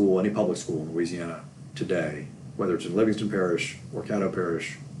any school, any public school in Louisiana today, whether it's in Livingston Parish or Caddo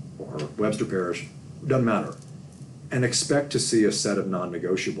Parish or Webster Parish, doesn't matter, and expect to see a set of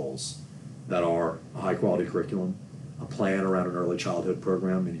non-negotiables that are a high-quality curriculum, a plan around an early childhood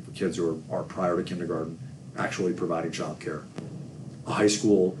program, meaning for kids who are prior to kindergarten, actually providing child care, a high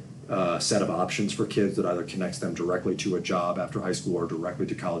school set of options for kids that either connects them directly to a job after high school or directly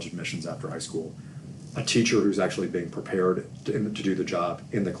to college admissions after high school, a teacher who's actually being prepared to do the job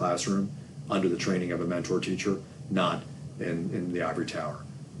in the classroom under the training of a mentor teacher, not in the ivory tower.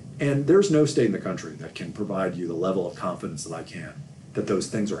 And there's no state in the country that can provide you the level of confidence that I can, that those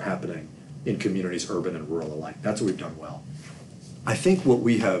things are happening in communities, urban and rural alike. That's what we've done well. I think what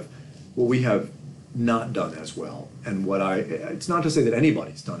we have not done as well, and it's not to say that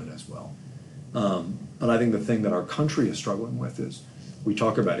anybody's done it as well, but I think the thing that our country is struggling with is we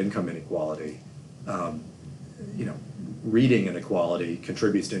talk about income inequality. Reading inequality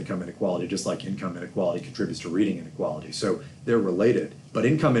contributes to income inequality, just like income inequality contributes to reading inequality. So they're related, but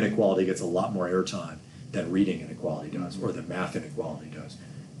income inequality gets a lot more airtime than reading inequality does, or than math inequality does.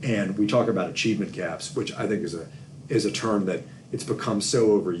 And we talk about achievement gaps, which I think is a term that it's become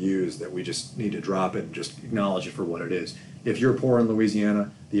so overused that we just need to drop it and just acknowledge it for what it is. If you're poor in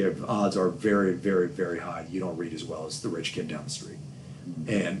Louisiana, the odds are very, very, very high you don't read as well as the rich kid down the street.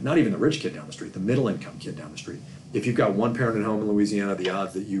 And not even the rich kid down the street, the middle income kid down the street. If you've got one parent at home in Louisiana, the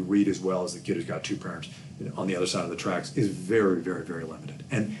odds that you read as well as the kid who's got two parents on the other side of the tracks is very, very, very limited.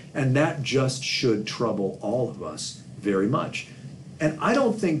 And that just should trouble all of us very much. And I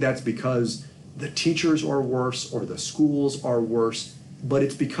don't think that's because the teachers are worse or the schools are worse, but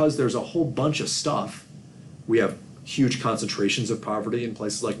it's because there's a whole bunch of stuff. We have huge concentrations of poverty in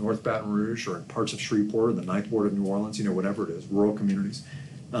places like North Baton Rouge or in parts of Shreveport or the Ninth Ward of New Orleans, whatever it is, rural communities.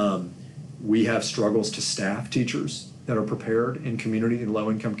 We have struggles to staff teachers that are prepared in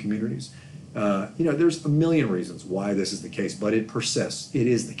low-income communities. There's a million reasons why this is the case, but it persists. It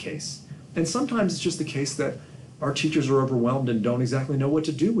is the case. And sometimes it's just the case that our teachers are overwhelmed and don't exactly know what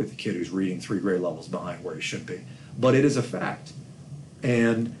to do with the kid who's reading 3 grade levels behind where he should be. But it is a fact.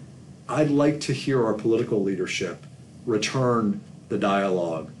 And I'd like to hear our political leadership return the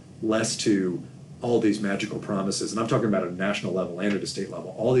dialogue less to all these magical promises, and I'm talking about at a national level and at a state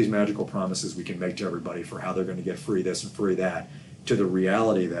level, all these magical promises we can make to everybody for how they're going to get free this and free that, to the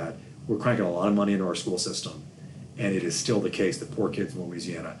reality that we're cranking a lot of money into our school system, And it is still the case that poor kids in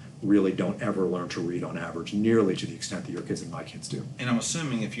Louisiana really don't ever learn to read on average nearly to the extent that your kids and my kids do. And I'm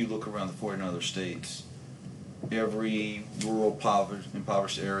assuming if you look around the 49 other states, every rural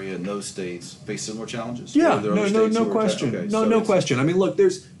impoverished area in those states face similar challenges? Yeah, Or are there other states no who are question. okay, No so it's- question. I mean, look,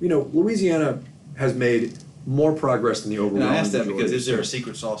 there's, Louisiana has made more progress than the And overwhelming I ask that because majority is there a of states.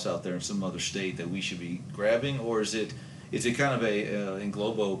 secret sauce out there in some other state that we should be grabbing, or is it kind of a in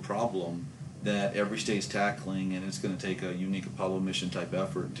globo problem that every state's tackling, and it's going to take a unique Apollo mission type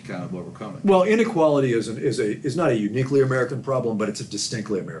effort to kind of overcome it? Well, inequality is not a uniquely American problem, but it's a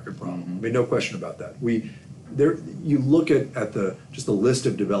distinctly American problem. I mean, no question about that. You look at just the list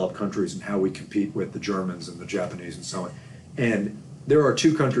of developed countries and how we compete with the Germans and the Japanese and so on, and there are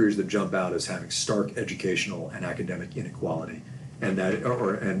two countries that jump out as having stark educational and academic inequality, and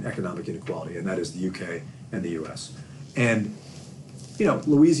economic inequality, and that is the UK and the US. And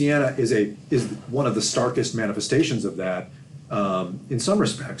Louisiana is one of the starkest manifestations of that in some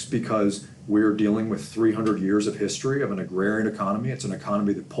respects, because we're dealing with 300 years of history of an agrarian economy. It's an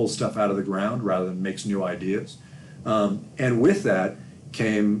economy that pulls stuff out of the ground rather than makes new ideas. And with that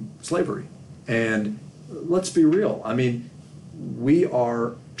came slavery. And let's be real. I mean, we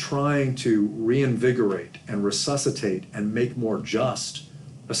are trying to reinvigorate and resuscitate and make more just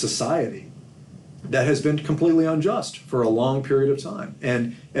a society that has been completely unjust for a long period of time.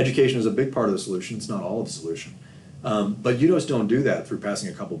 And education is a big part of the solution. It's not all of the solution. But you just don't do that through passing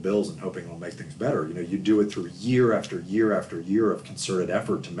a couple bills and hoping it'll make things better. You do it through year after year after year of concerted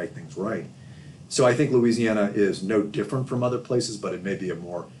effort to make things right. So I think Louisiana is no different from other places, but it may be a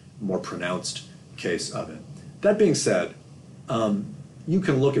more pronounced case of it. That being said, you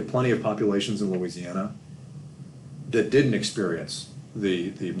can look at plenty of populations in Louisiana that didn't experience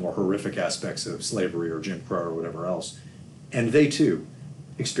the more horrific aspects of slavery or Jim Crow or whatever else, and they too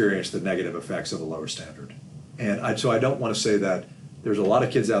experienced the negative effects of a lower standard. And so I don't want to say that there's a lot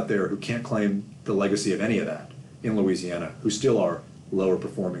of kids out there who can't claim the legacy of any of that in Louisiana, who still are lower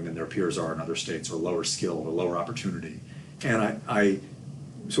performing than their peers are in other states, or lower skilled or lower opportunity. And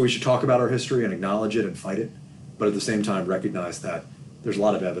so we should talk about our history and acknowledge it and fight it, but at the same time recognize that there's a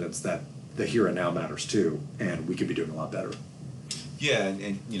lot of evidence that the here and now matters too, and we could be doing a lot better. Yeah,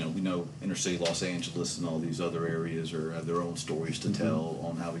 and we know interstate Los Angeles and all these other areas have their own stories to tell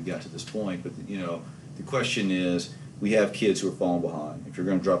on how we got to this point. But the question is, we have kids who are falling behind. If you're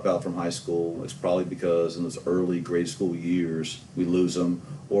going to drop out from high school, it's probably because in those early grade school years we lose them,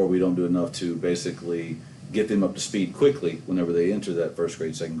 or we don't do enough to basically get them up to speed quickly whenever they enter that first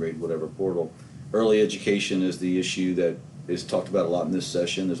grade, second grade, whatever portal. Early education is the issue that is talked about a lot in this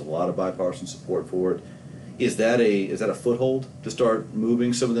session. There's a lot of bipartisan support for it. Is that a foothold to start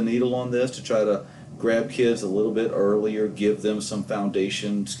moving some of the needle on this, to try to grab kids a little bit earlier, give them some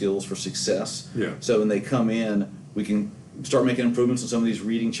foundation skills for success? Yeah. So when they come in, we can start making improvements on some of these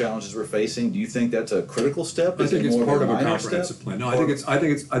reading challenges we're facing. Do you think that's a critical step? I think it's more part of a minor comprehensive step? plan. No, I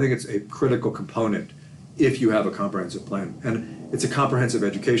think it's a critical component if you have a comprehensive plan, and it's a comprehensive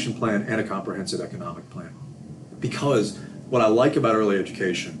education plan and a comprehensive economic plan. Because what I like about early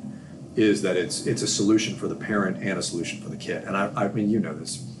education is that it's a solution for the parent and a solution for the kid. And I mean,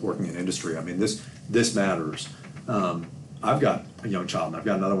 this, working in industry, I mean, this matters. I've got a young child, and I've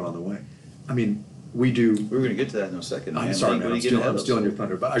got another one on the way. I mean, we do. We're going to get to that in a second. I'm sorry, man. I'm stealing your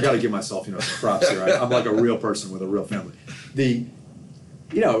thunder, but I got to give myself, some props here. I'm like a real person with a real family. The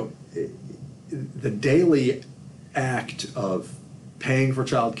daily act of paying for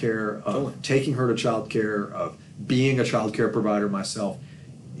childcare, of taking her to childcare, of being a childcare provider myself,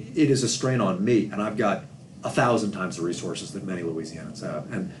 it is a strain on me, and I've got 1,000 times the resources that many Louisianans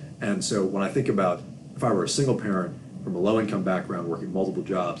have. And so when I think about if I were a single parent from a low-income background working multiple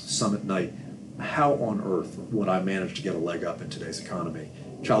jobs, some at night, how on earth would I manage to get a leg up in today's economy?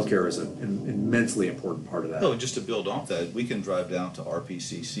 Childcare is an immensely important part of that. Oh, just to build off that, we can drive down to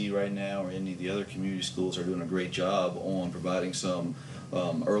RPCC right now, or any of the other community schools are doing a great job on providing some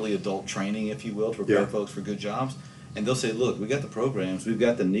early adult training, if you will, to prepare folks for good jobs. And they'll say, look, we got the programs, we've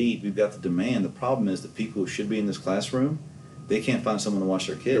got the need, we've got the demand. The problem is that people who should be in this classroom, they can't find someone to watch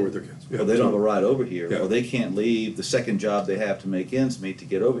their kid. Yeah, with their kids. Or they don't have a ride over here. Yeah. Or they can't leave the second job they have to make ends meet to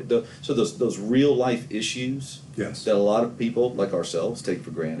get over it. So those real life issues Yes. that a lot of people like ourselves take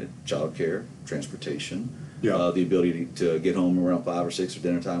for granted, childcare, transportation, the ability to get home around 5 or 6 or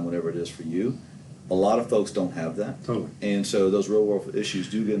dinner time, whatever it is for you. A lot of folks don't have that. Totally. And so those real world issues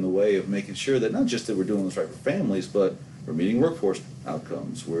do get in the way of making sure that not just that we're doing this right for families, but we're meeting workforce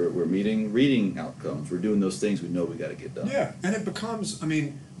outcomes, we're meeting reading outcomes, we're doing those things we know we got to get done. Yeah, and it becomes, I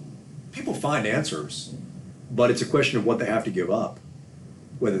mean, people find answers, but it's a question of what they have to give up.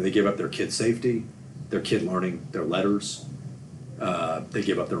 Whether they give up their kids' safety, their kid learning their letters. They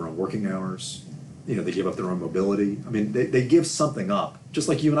give up their own working hours. They give up their own mobility. I mean, they give something up, just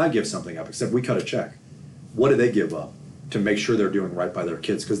like you and I give something up, except we cut a check. What do they give up to make sure they're doing right by their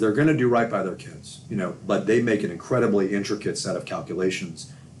kids? Because they're going to do right by their kids, but they make an incredibly intricate set of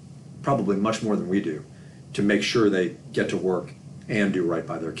calculations, probably much more than we do, to make sure they get to work and do right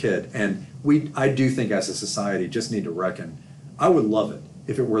by their kid. And I do think as a society just need to reckon. I would love it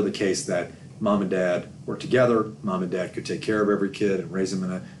if it were the case that mom and dad were together, mom and dad could take care of every kid and raise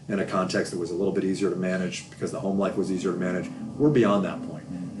them in a context that was a little bit easier to manage because the home life was easier to manage. We're beyond that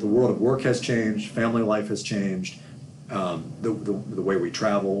point. The world of work has changed, family life has changed, the way we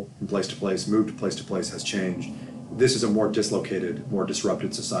travel from place to place, move to place has changed. This is a more dislocated, more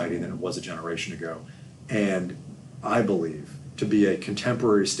disrupted society than it was a generation ago. And I believe to be a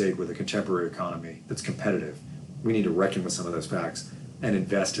contemporary state with a contemporary economy that's competitive, we need to reckon with some of those facts and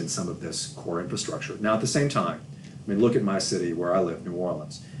invest in some of this core infrastructure. Now, at the same time, look at my city where I live, New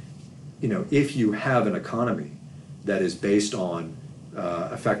Orleans. If you have an economy that is based on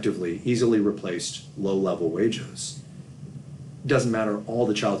effectively easily replaced low-level wages, it doesn't matter all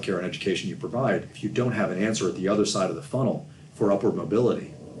the child care and education you provide if you don't have an answer at the other side of the funnel for upward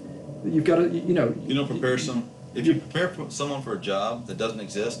mobility. You've got to, if you prepare someone for a job that doesn't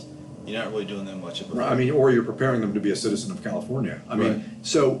exist, you're not really doing them much of a favor. I mean, or you're preparing them to be a citizen of California.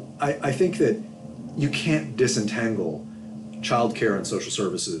 So I think that you can't disentangle child care and social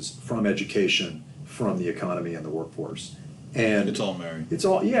services from education, from the economy and the workforce. And it's all married. It's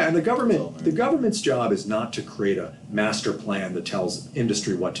all, yeah, and the government's job is not to create a master plan that tells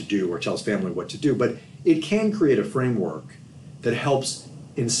industry what to do or tells family what to do, but it can create a framework that helps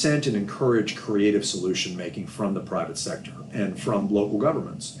incent and encourage creative solution making from the private sector and from local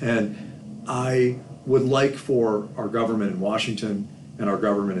governments. And I would like for our government in Washington and our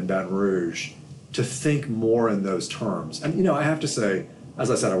government in Baton Rouge to think more in those terms. And I have to say, as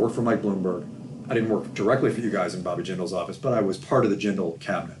I said, I work for Mike Bloomberg. I didn't work directly for you guys in Bobby Jindal's office, but I was part of the Jindal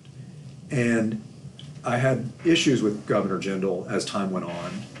cabinet. And I had issues with Governor Jindal as time went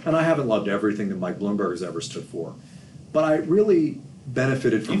on, and I haven't loved everything that Mike Bloomberg has ever stood for. But I really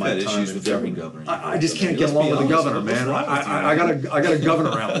benefited from my time. You've had issues with every governor. I just can't get along with the governor, man. I got a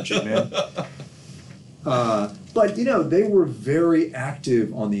governor allergy, man. But they were very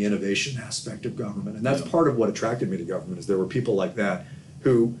active on the innovation aspect of government, and that's part of what attracted me to government. Is there were people like that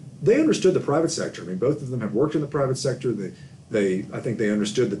who they understood the private sector. Both of them have worked in the private sector. I think they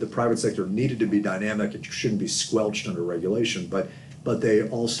understood that the private sector needed to be dynamic and shouldn't be squelched under regulation. But they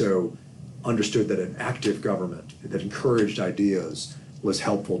also understood that an active government that encouraged ideas was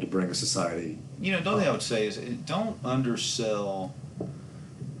helpful to bring a society. The only thing I would say is don't undersell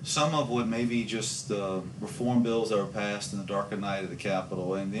some of what maybe just the reform bills that were passed in the dark of night of the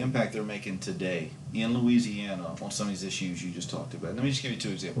Capitol and the impact they're making today in Louisiana on some of these issues you just talked about. Let me just give you two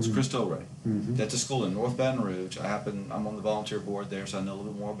examples. Mm-hmm. Cristo Rey. Mm-hmm. That's a school in North Baton Rouge. I'm on the volunteer board there, so I know a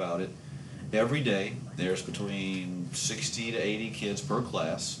little bit more about it. Every day, there's between 60 to 80 kids per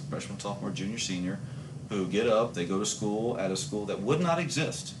class, freshman, sophomore, junior, senior, who get up, they go to school at a school that would not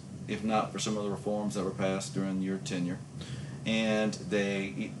exist if not for some of the reforms that were passed during your tenure. And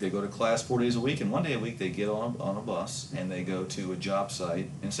they go to class 4 days a week, and 1 day a week they get on a bus and they go to a job site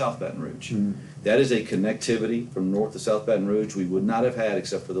in South Baton Rouge. Mm. That is a connectivity from North to South Baton Rouge we would not have had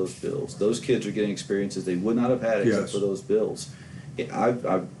except for those bills. Those kids are getting experiences they would not have had except for those bills.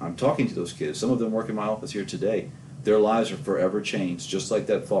 I'm talking to those kids. Some of them work in my office here today. Their lives are forever changed, just like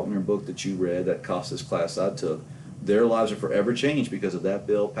that Faulkner book that you read, that Costas class I took. Their lives are forever changed because of that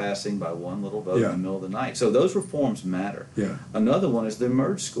bill passing by one little vote in the middle of the night. So those reforms matter. Yeah. Another one is the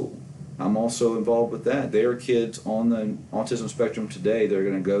Emerge School. I'm also involved with that. There are kids on the autism spectrum today that are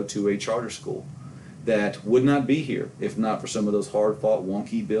going to go to a charter school that would not be here if not for some of those hard-fought,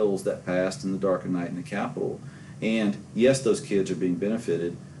 wonky bills that passed in the dark of night in the Capitol. And yes, those kids are being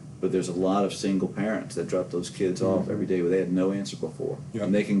benefited, but there's a lot of single parents that drop those kids off every day where they had no answer before. Yeah.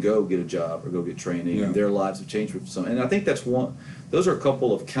 And they can go get a job or go get training, and their lives have changed with some. And I think that's one, those are a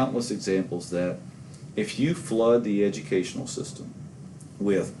couple of countless examples that if you flood the educational system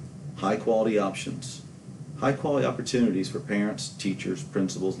with high-quality options, high-quality opportunities for parents, teachers,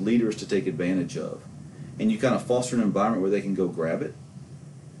 principals, leaders to take advantage of, and you kind of foster an environment where they can go grab it,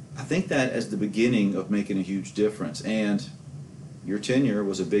 I think that is the beginning of making a huge difference. And your tenure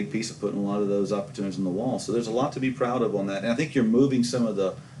was a big piece of putting a lot of those opportunities on the wall. So there's a lot to be proud of on that. And I think you're moving some of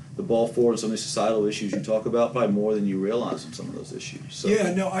the ball forward on some of the societal issues you talk about probably more than you realize on some of those issues. So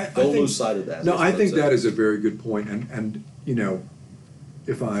I don't lose sight of that. No, I think that is a very good point. And you know,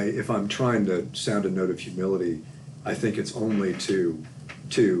 if I'm trying to sound a note of humility, I think it's only to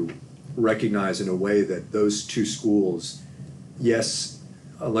recognize in a way that those two schools, yes,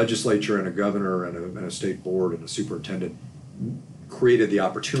 a legislature and a governor and a state board and a superintendent created the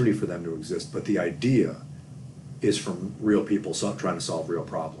opportunity for them to exist, but the idea is from real people trying to solve real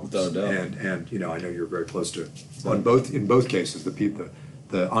problems. Without a doubt. And you know, I know you're very close to in both cases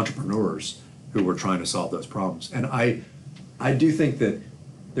the entrepreneurs who were trying to solve those problems. And I do think that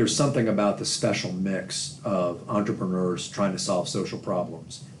there's something about the special mix of entrepreneurs trying to solve social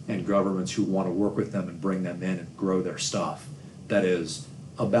problems and governments who want to work with them and bring them in and grow their stuff that is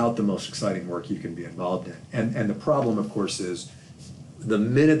about the most exciting work you can be involved in. And the problem, of course, is the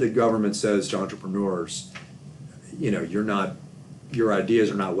minute the government says to entrepreneurs, you know, your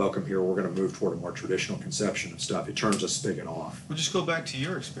ideas are not welcome here, we're going to move toward a more traditional conception of stuff, it turns a spigot off. Well, just go back to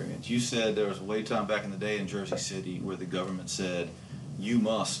your experience. You said there was a wait time back in the day in Jersey City where the government said, you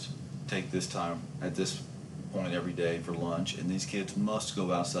must take this time at this point every day for lunch, and these kids must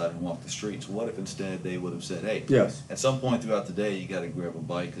go outside and walk the streets. What if instead they would have said, hey, Yes. at some point throughout the day you got to grab a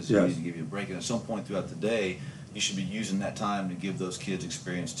bite because we Yes. need to give you a break, and at some point throughout the day you should be using that time to give those kids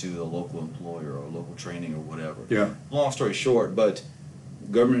experience to a local employer or local training or whatever. Yeah. Long story short, but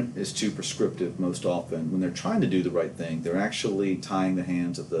government is too prescriptive most often. When they're trying to do the right thing, they're actually tying the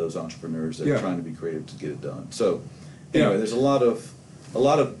hands of those entrepreneurs that Yeah. are trying to be creative to get it done. So anyway, Yeah. there's a lot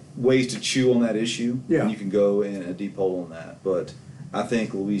of ways to chew on that issue. Yeah. And you can go in a deep hole on that. But I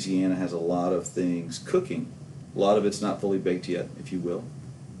think Louisiana has a lot of things cooking. A lot of it's not fully baked yet, if you will.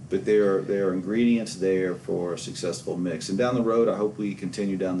 But there are ingredients there for a successful mix. And down the road, I hope we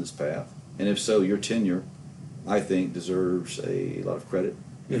continue down this path. And if so, your tenure, I think, deserves a lot of credit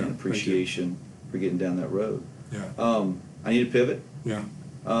Yeah, and thank you. appreciation for getting down that road. Yeah. I need to pivot. Yeah.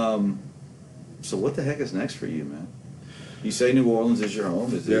 So what the heck is next for you, man? You say New Orleans is your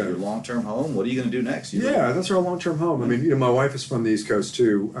home. Is it Yeah. your long-term home? What are you going to do next? Yeah, that's our long-term home. I mean, you know, my wife is from the East Coast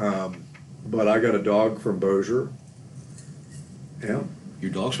too, but I got a dog from Bossier. Yeah,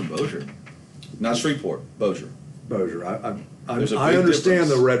 Your dog's from Bossier. Not Shreveport, Bossier. Bossier. There's a I big understand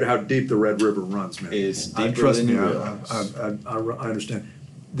difference. how deep the Red River runs, man. It's deeper trust than me. you realize. I understand.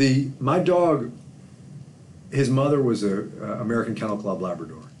 My dog, his mother was a American Kennel Club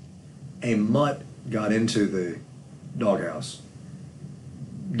Labrador. A mutt got into the doghouse,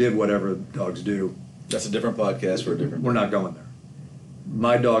 did whatever dogs do. That's a different podcast for a different. We're not going there.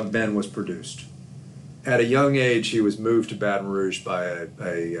 My dog Ben was produced. At a young age, he was moved to Baton Rouge by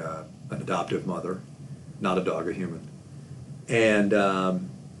an adoptive mother, not a dog, a human. And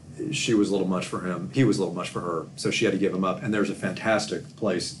she was a little much for him. He was a little much for her, so she had to give him up. And there's a fantastic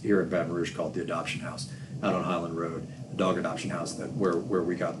place here in Baton Rouge called the Adoption House out on Highland Road, the dog adoption house where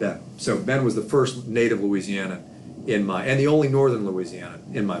we got Ben. So Ben was the first native Louisianan and the only northern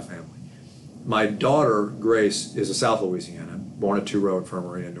Louisianan in my family. My daughter, Grace, is a South Louisianan, born at Two Row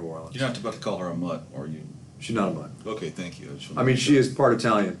Infirmary in New Orleans. You're not about to call her a mutt, are you? She's not a mutt. Okay, thank you. I mean, she is part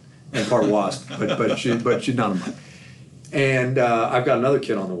Italian and part Wasp, but she's not a mutt. And I've got another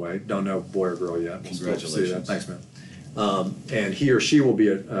kid on the way. Don't know boy or girl yet. We'll still see that. Congratulations. Thanks, man. And he or she will be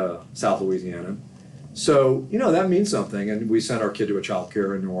a South Louisianan. So, you know, that means something. And we sent our kid to a child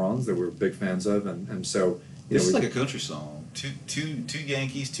care in New Orleans that we're big fans of. And so, you This know, is like a country song. Two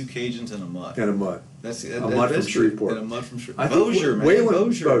Yankees, two Cajuns, and a mutt. and a mutt. That's A mutt from Shreveport. And a mutt from I Shreveport. think Bossier, man.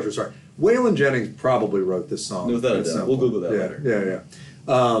 Waylon, sorry. Waylon Jennings probably wrote this song. Without a at doubt. some We'll point. Google that later.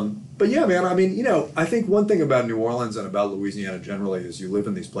 Yeah. But yeah, man, I mean, you know, I think one thing about New Orleans and about Louisiana generally is you live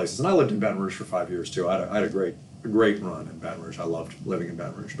in these places. And I lived in Baton Rouge for 5 years too. I had a great run in Baton Rouge. I loved living in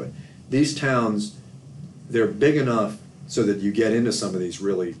Baton Rouge. But these towns, they're big enough so that you get into some of these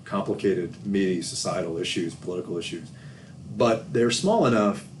really complicated, meaty societal issues, political issues. But they're small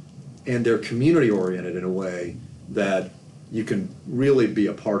enough and they're community oriented in a way that you can really be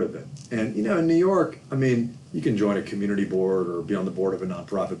a part of it. And you know, in New York, I mean, you can join a community board or be on the board of a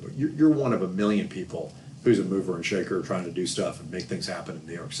nonprofit, but you're one of a million people who's a mover and shaker trying to do stuff and make things happen in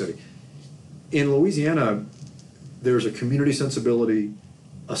New York City. In Louisiana, there's a community sensibility,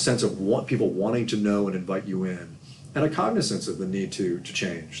 a sense of people wanting to know and invite you in, and a cognizance of the need to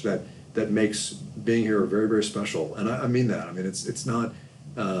change that makes being here very, very special. And I mean that. I mean, it's not,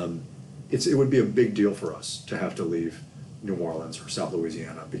 it would be a big deal for us to have to leave New Orleans or South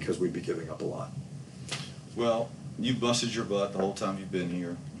Louisiana because we'd be giving up a lot. Well, you've busted your butt the whole time you've been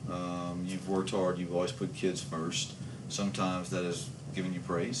here. You've worked hard. You've always put kids first. Sometimes that has given you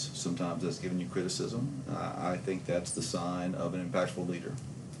praise. Sometimes that's given you criticism. I think that's the sign of an impactful leader.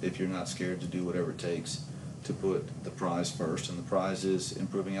 If you're not scared to do whatever it takes to put the prize first, and the prize is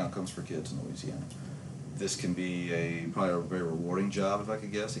improving outcomes for kids in Louisiana. This can be probably a very rewarding job, if I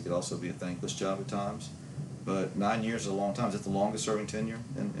could guess. It could also be a thankless job at times. but 9 years is a long time. Is it the longest serving tenure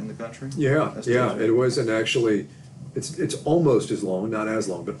in the country? Yeah, That's yeah, crazy. it was, and actually, it's almost as long, not as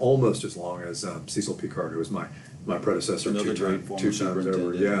long, but almost as long as Cecil Picard, who was my predecessor Another great former two times over.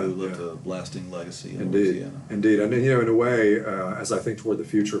 superintendent Yeah, who left yeah. a lasting legacy in Indeed, Louisiana. indeed. I mean, in a way, as I think toward the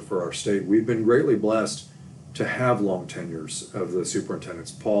future for our state, we've been greatly blessed to have long tenures of the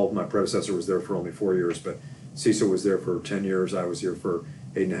superintendents. Paul, my predecessor, was there for only 4 years, but Cecil was there for 10 years. I was here for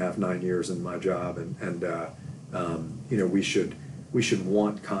 8.5, 9 years in my job, and we should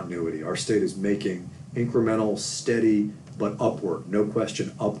want continuity. Our state is making incremental, steady, but upward, no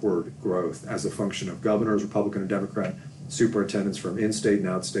question, upward growth as a function of governors, Republican and Democrat, superintendents from in-state and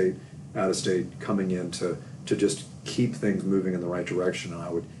out-state, out-of-state coming in to just keep things moving in the right direction.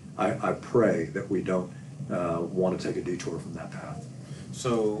 And I pray that we don't want to take a detour from that path.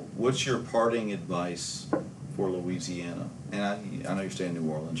 So, what's your parting advice for Louisiana? And I know you're staying in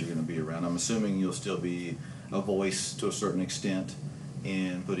New Orleans, you're going to be around. I'm assuming you'll still be a voice to a certain extent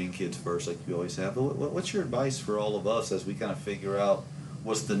in putting kids first like you always have. But what's your advice for all of us as we kind of figure out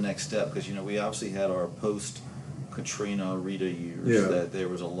what's the next step? Because, we obviously had our post-Katrina, Rita years, that there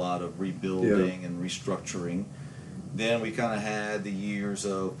was a lot of rebuilding and restructuring. Then we kind of had the years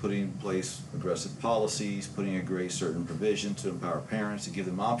of putting in place aggressive policies, putting in place certain provisions to empower parents, to give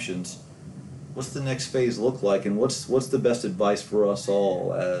them options. What's the next phase look like, and what's the best advice for us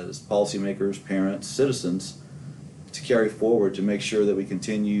all as policymakers, parents, citizens to carry forward to make sure that we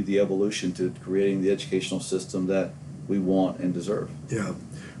continue the evolution to creating the educational system that we want and deserve? Yeah,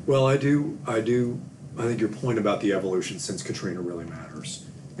 well, I think your point about the evolution since Katrina really matters,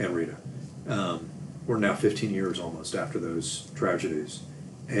 and Rita. We're now 15 years almost after those tragedies,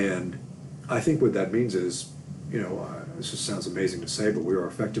 and I think what that means is, this just sounds amazing to say, but we are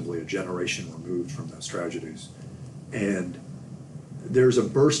effectively a generation removed from those tragedies. And there's a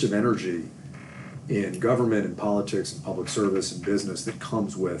burst of energy in government and politics and public service and business that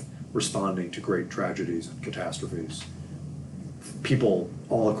comes with responding to great tragedies and catastrophes. People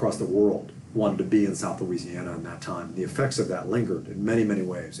all across the world wanted to be in South Louisiana in that time. The effects of that lingered in many, many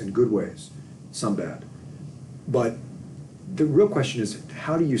ways, in good ways, some bad. But the real question is,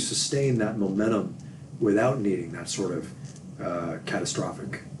 how do you sustain that momentum without needing that sort of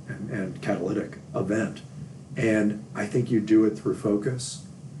catastrophic and catalytic event? And I think you do it through focus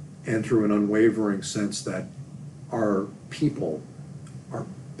and through an unwavering sense that our people, our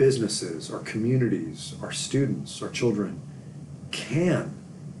businesses, our communities, our students, our children can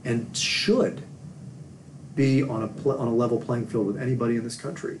and should be on a level playing field with anybody in this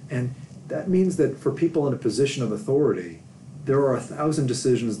country. And that means that for people in a position of authority, there are 1,000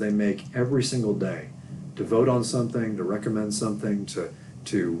 decisions they make every single day to vote on something, to recommend something,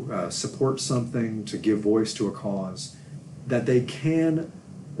 to support something, to give voice to a cause, that they can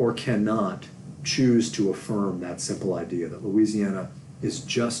or cannot choose to affirm that simple idea that Louisiana is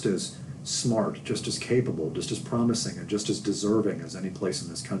just as smart, just as capable, just as promising, and just as deserving as any place in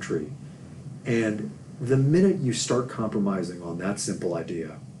this country. And the minute you start compromising on that simple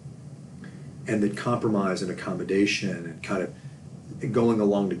idea, and that compromise and accommodation and kind of going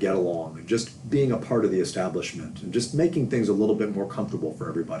along to get along and just being a part of the establishment and just making things a little bit more comfortable for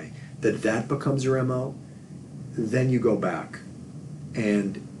everybody, that becomes your MO, then you go back.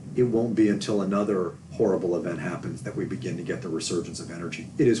 And it won't be until another horrible event happens that we begin to get the resurgence of energy.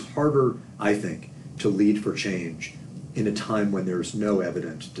 It is harder, I think, to lead for change in a time when there's no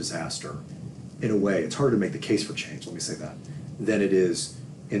evident disaster. In a way, it's harder to make the case for change, let me say that, than it is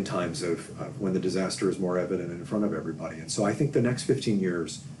in times of when the disaster is more evident in front of everybody. And so I think the next 15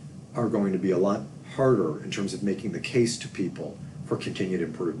 years are going to be a lot harder in terms of making the case to people for continued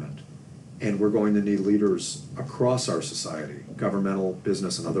improvement. And we're going to need leaders across our society, governmental,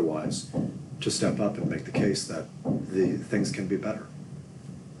 business, and otherwise, to step up and make the case that the things can be better.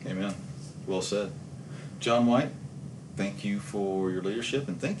 Amen. Well said. John White, thank you for your leadership,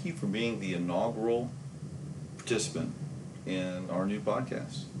 and thank you for being the inaugural participant in our new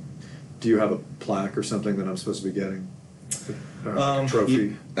podcast. Do you have a plaque or something that I'm supposed to be getting?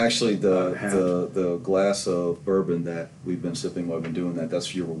 Trophy? Actually, hat? the glass of bourbon that we've been sipping while we've been doing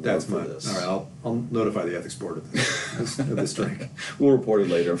that's your reward That's for mine. this. All right, I'll notify the ethics board of this drink. We'll report it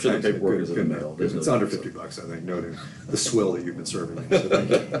later. I'm sure the Thanks. paperwork is in the Good. mail. It's under $50, I think, noting the swill that you've been serving me. So thank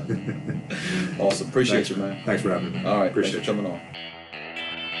you. Awesome. Appreciate Thanks, you, man. Thanks for having me. All right. Appreciate Thanks for coming on.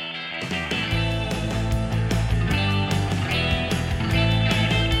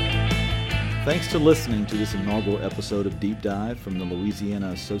 Thanks to listening to this inaugural episode of Deep Dive from the Louisiana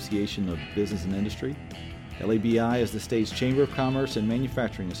Association of Business and Industry. LABI is the state's Chamber of Commerce and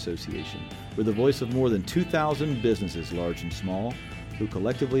Manufacturing Association. We're the voice of more than 2,000 businesses, large and small, who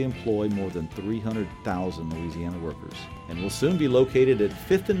collectively employ more than 300,000 Louisiana workers, and will soon be located at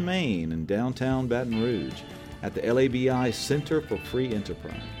 5th and Main in downtown Baton Rouge at the LABI Center for Free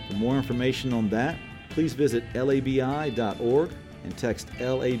Enterprise. For more information on that, please visit labi.org and text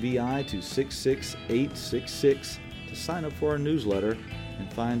LABI to 66866 to sign up for our newsletter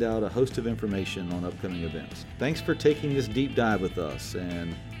and find out a host of information on upcoming events. Thanks for taking this deep dive with us,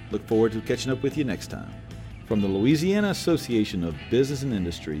 and look forward to catching up with you next time. From the Louisiana Association of Business and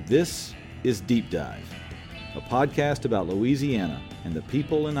Industry, this is Deep Dive, a podcast about Louisiana and the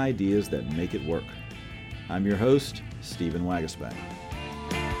people and ideas that make it work. I'm your host, Stephen Wagasback.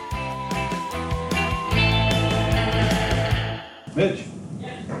 Mitch,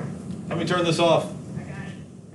 let me turn this off.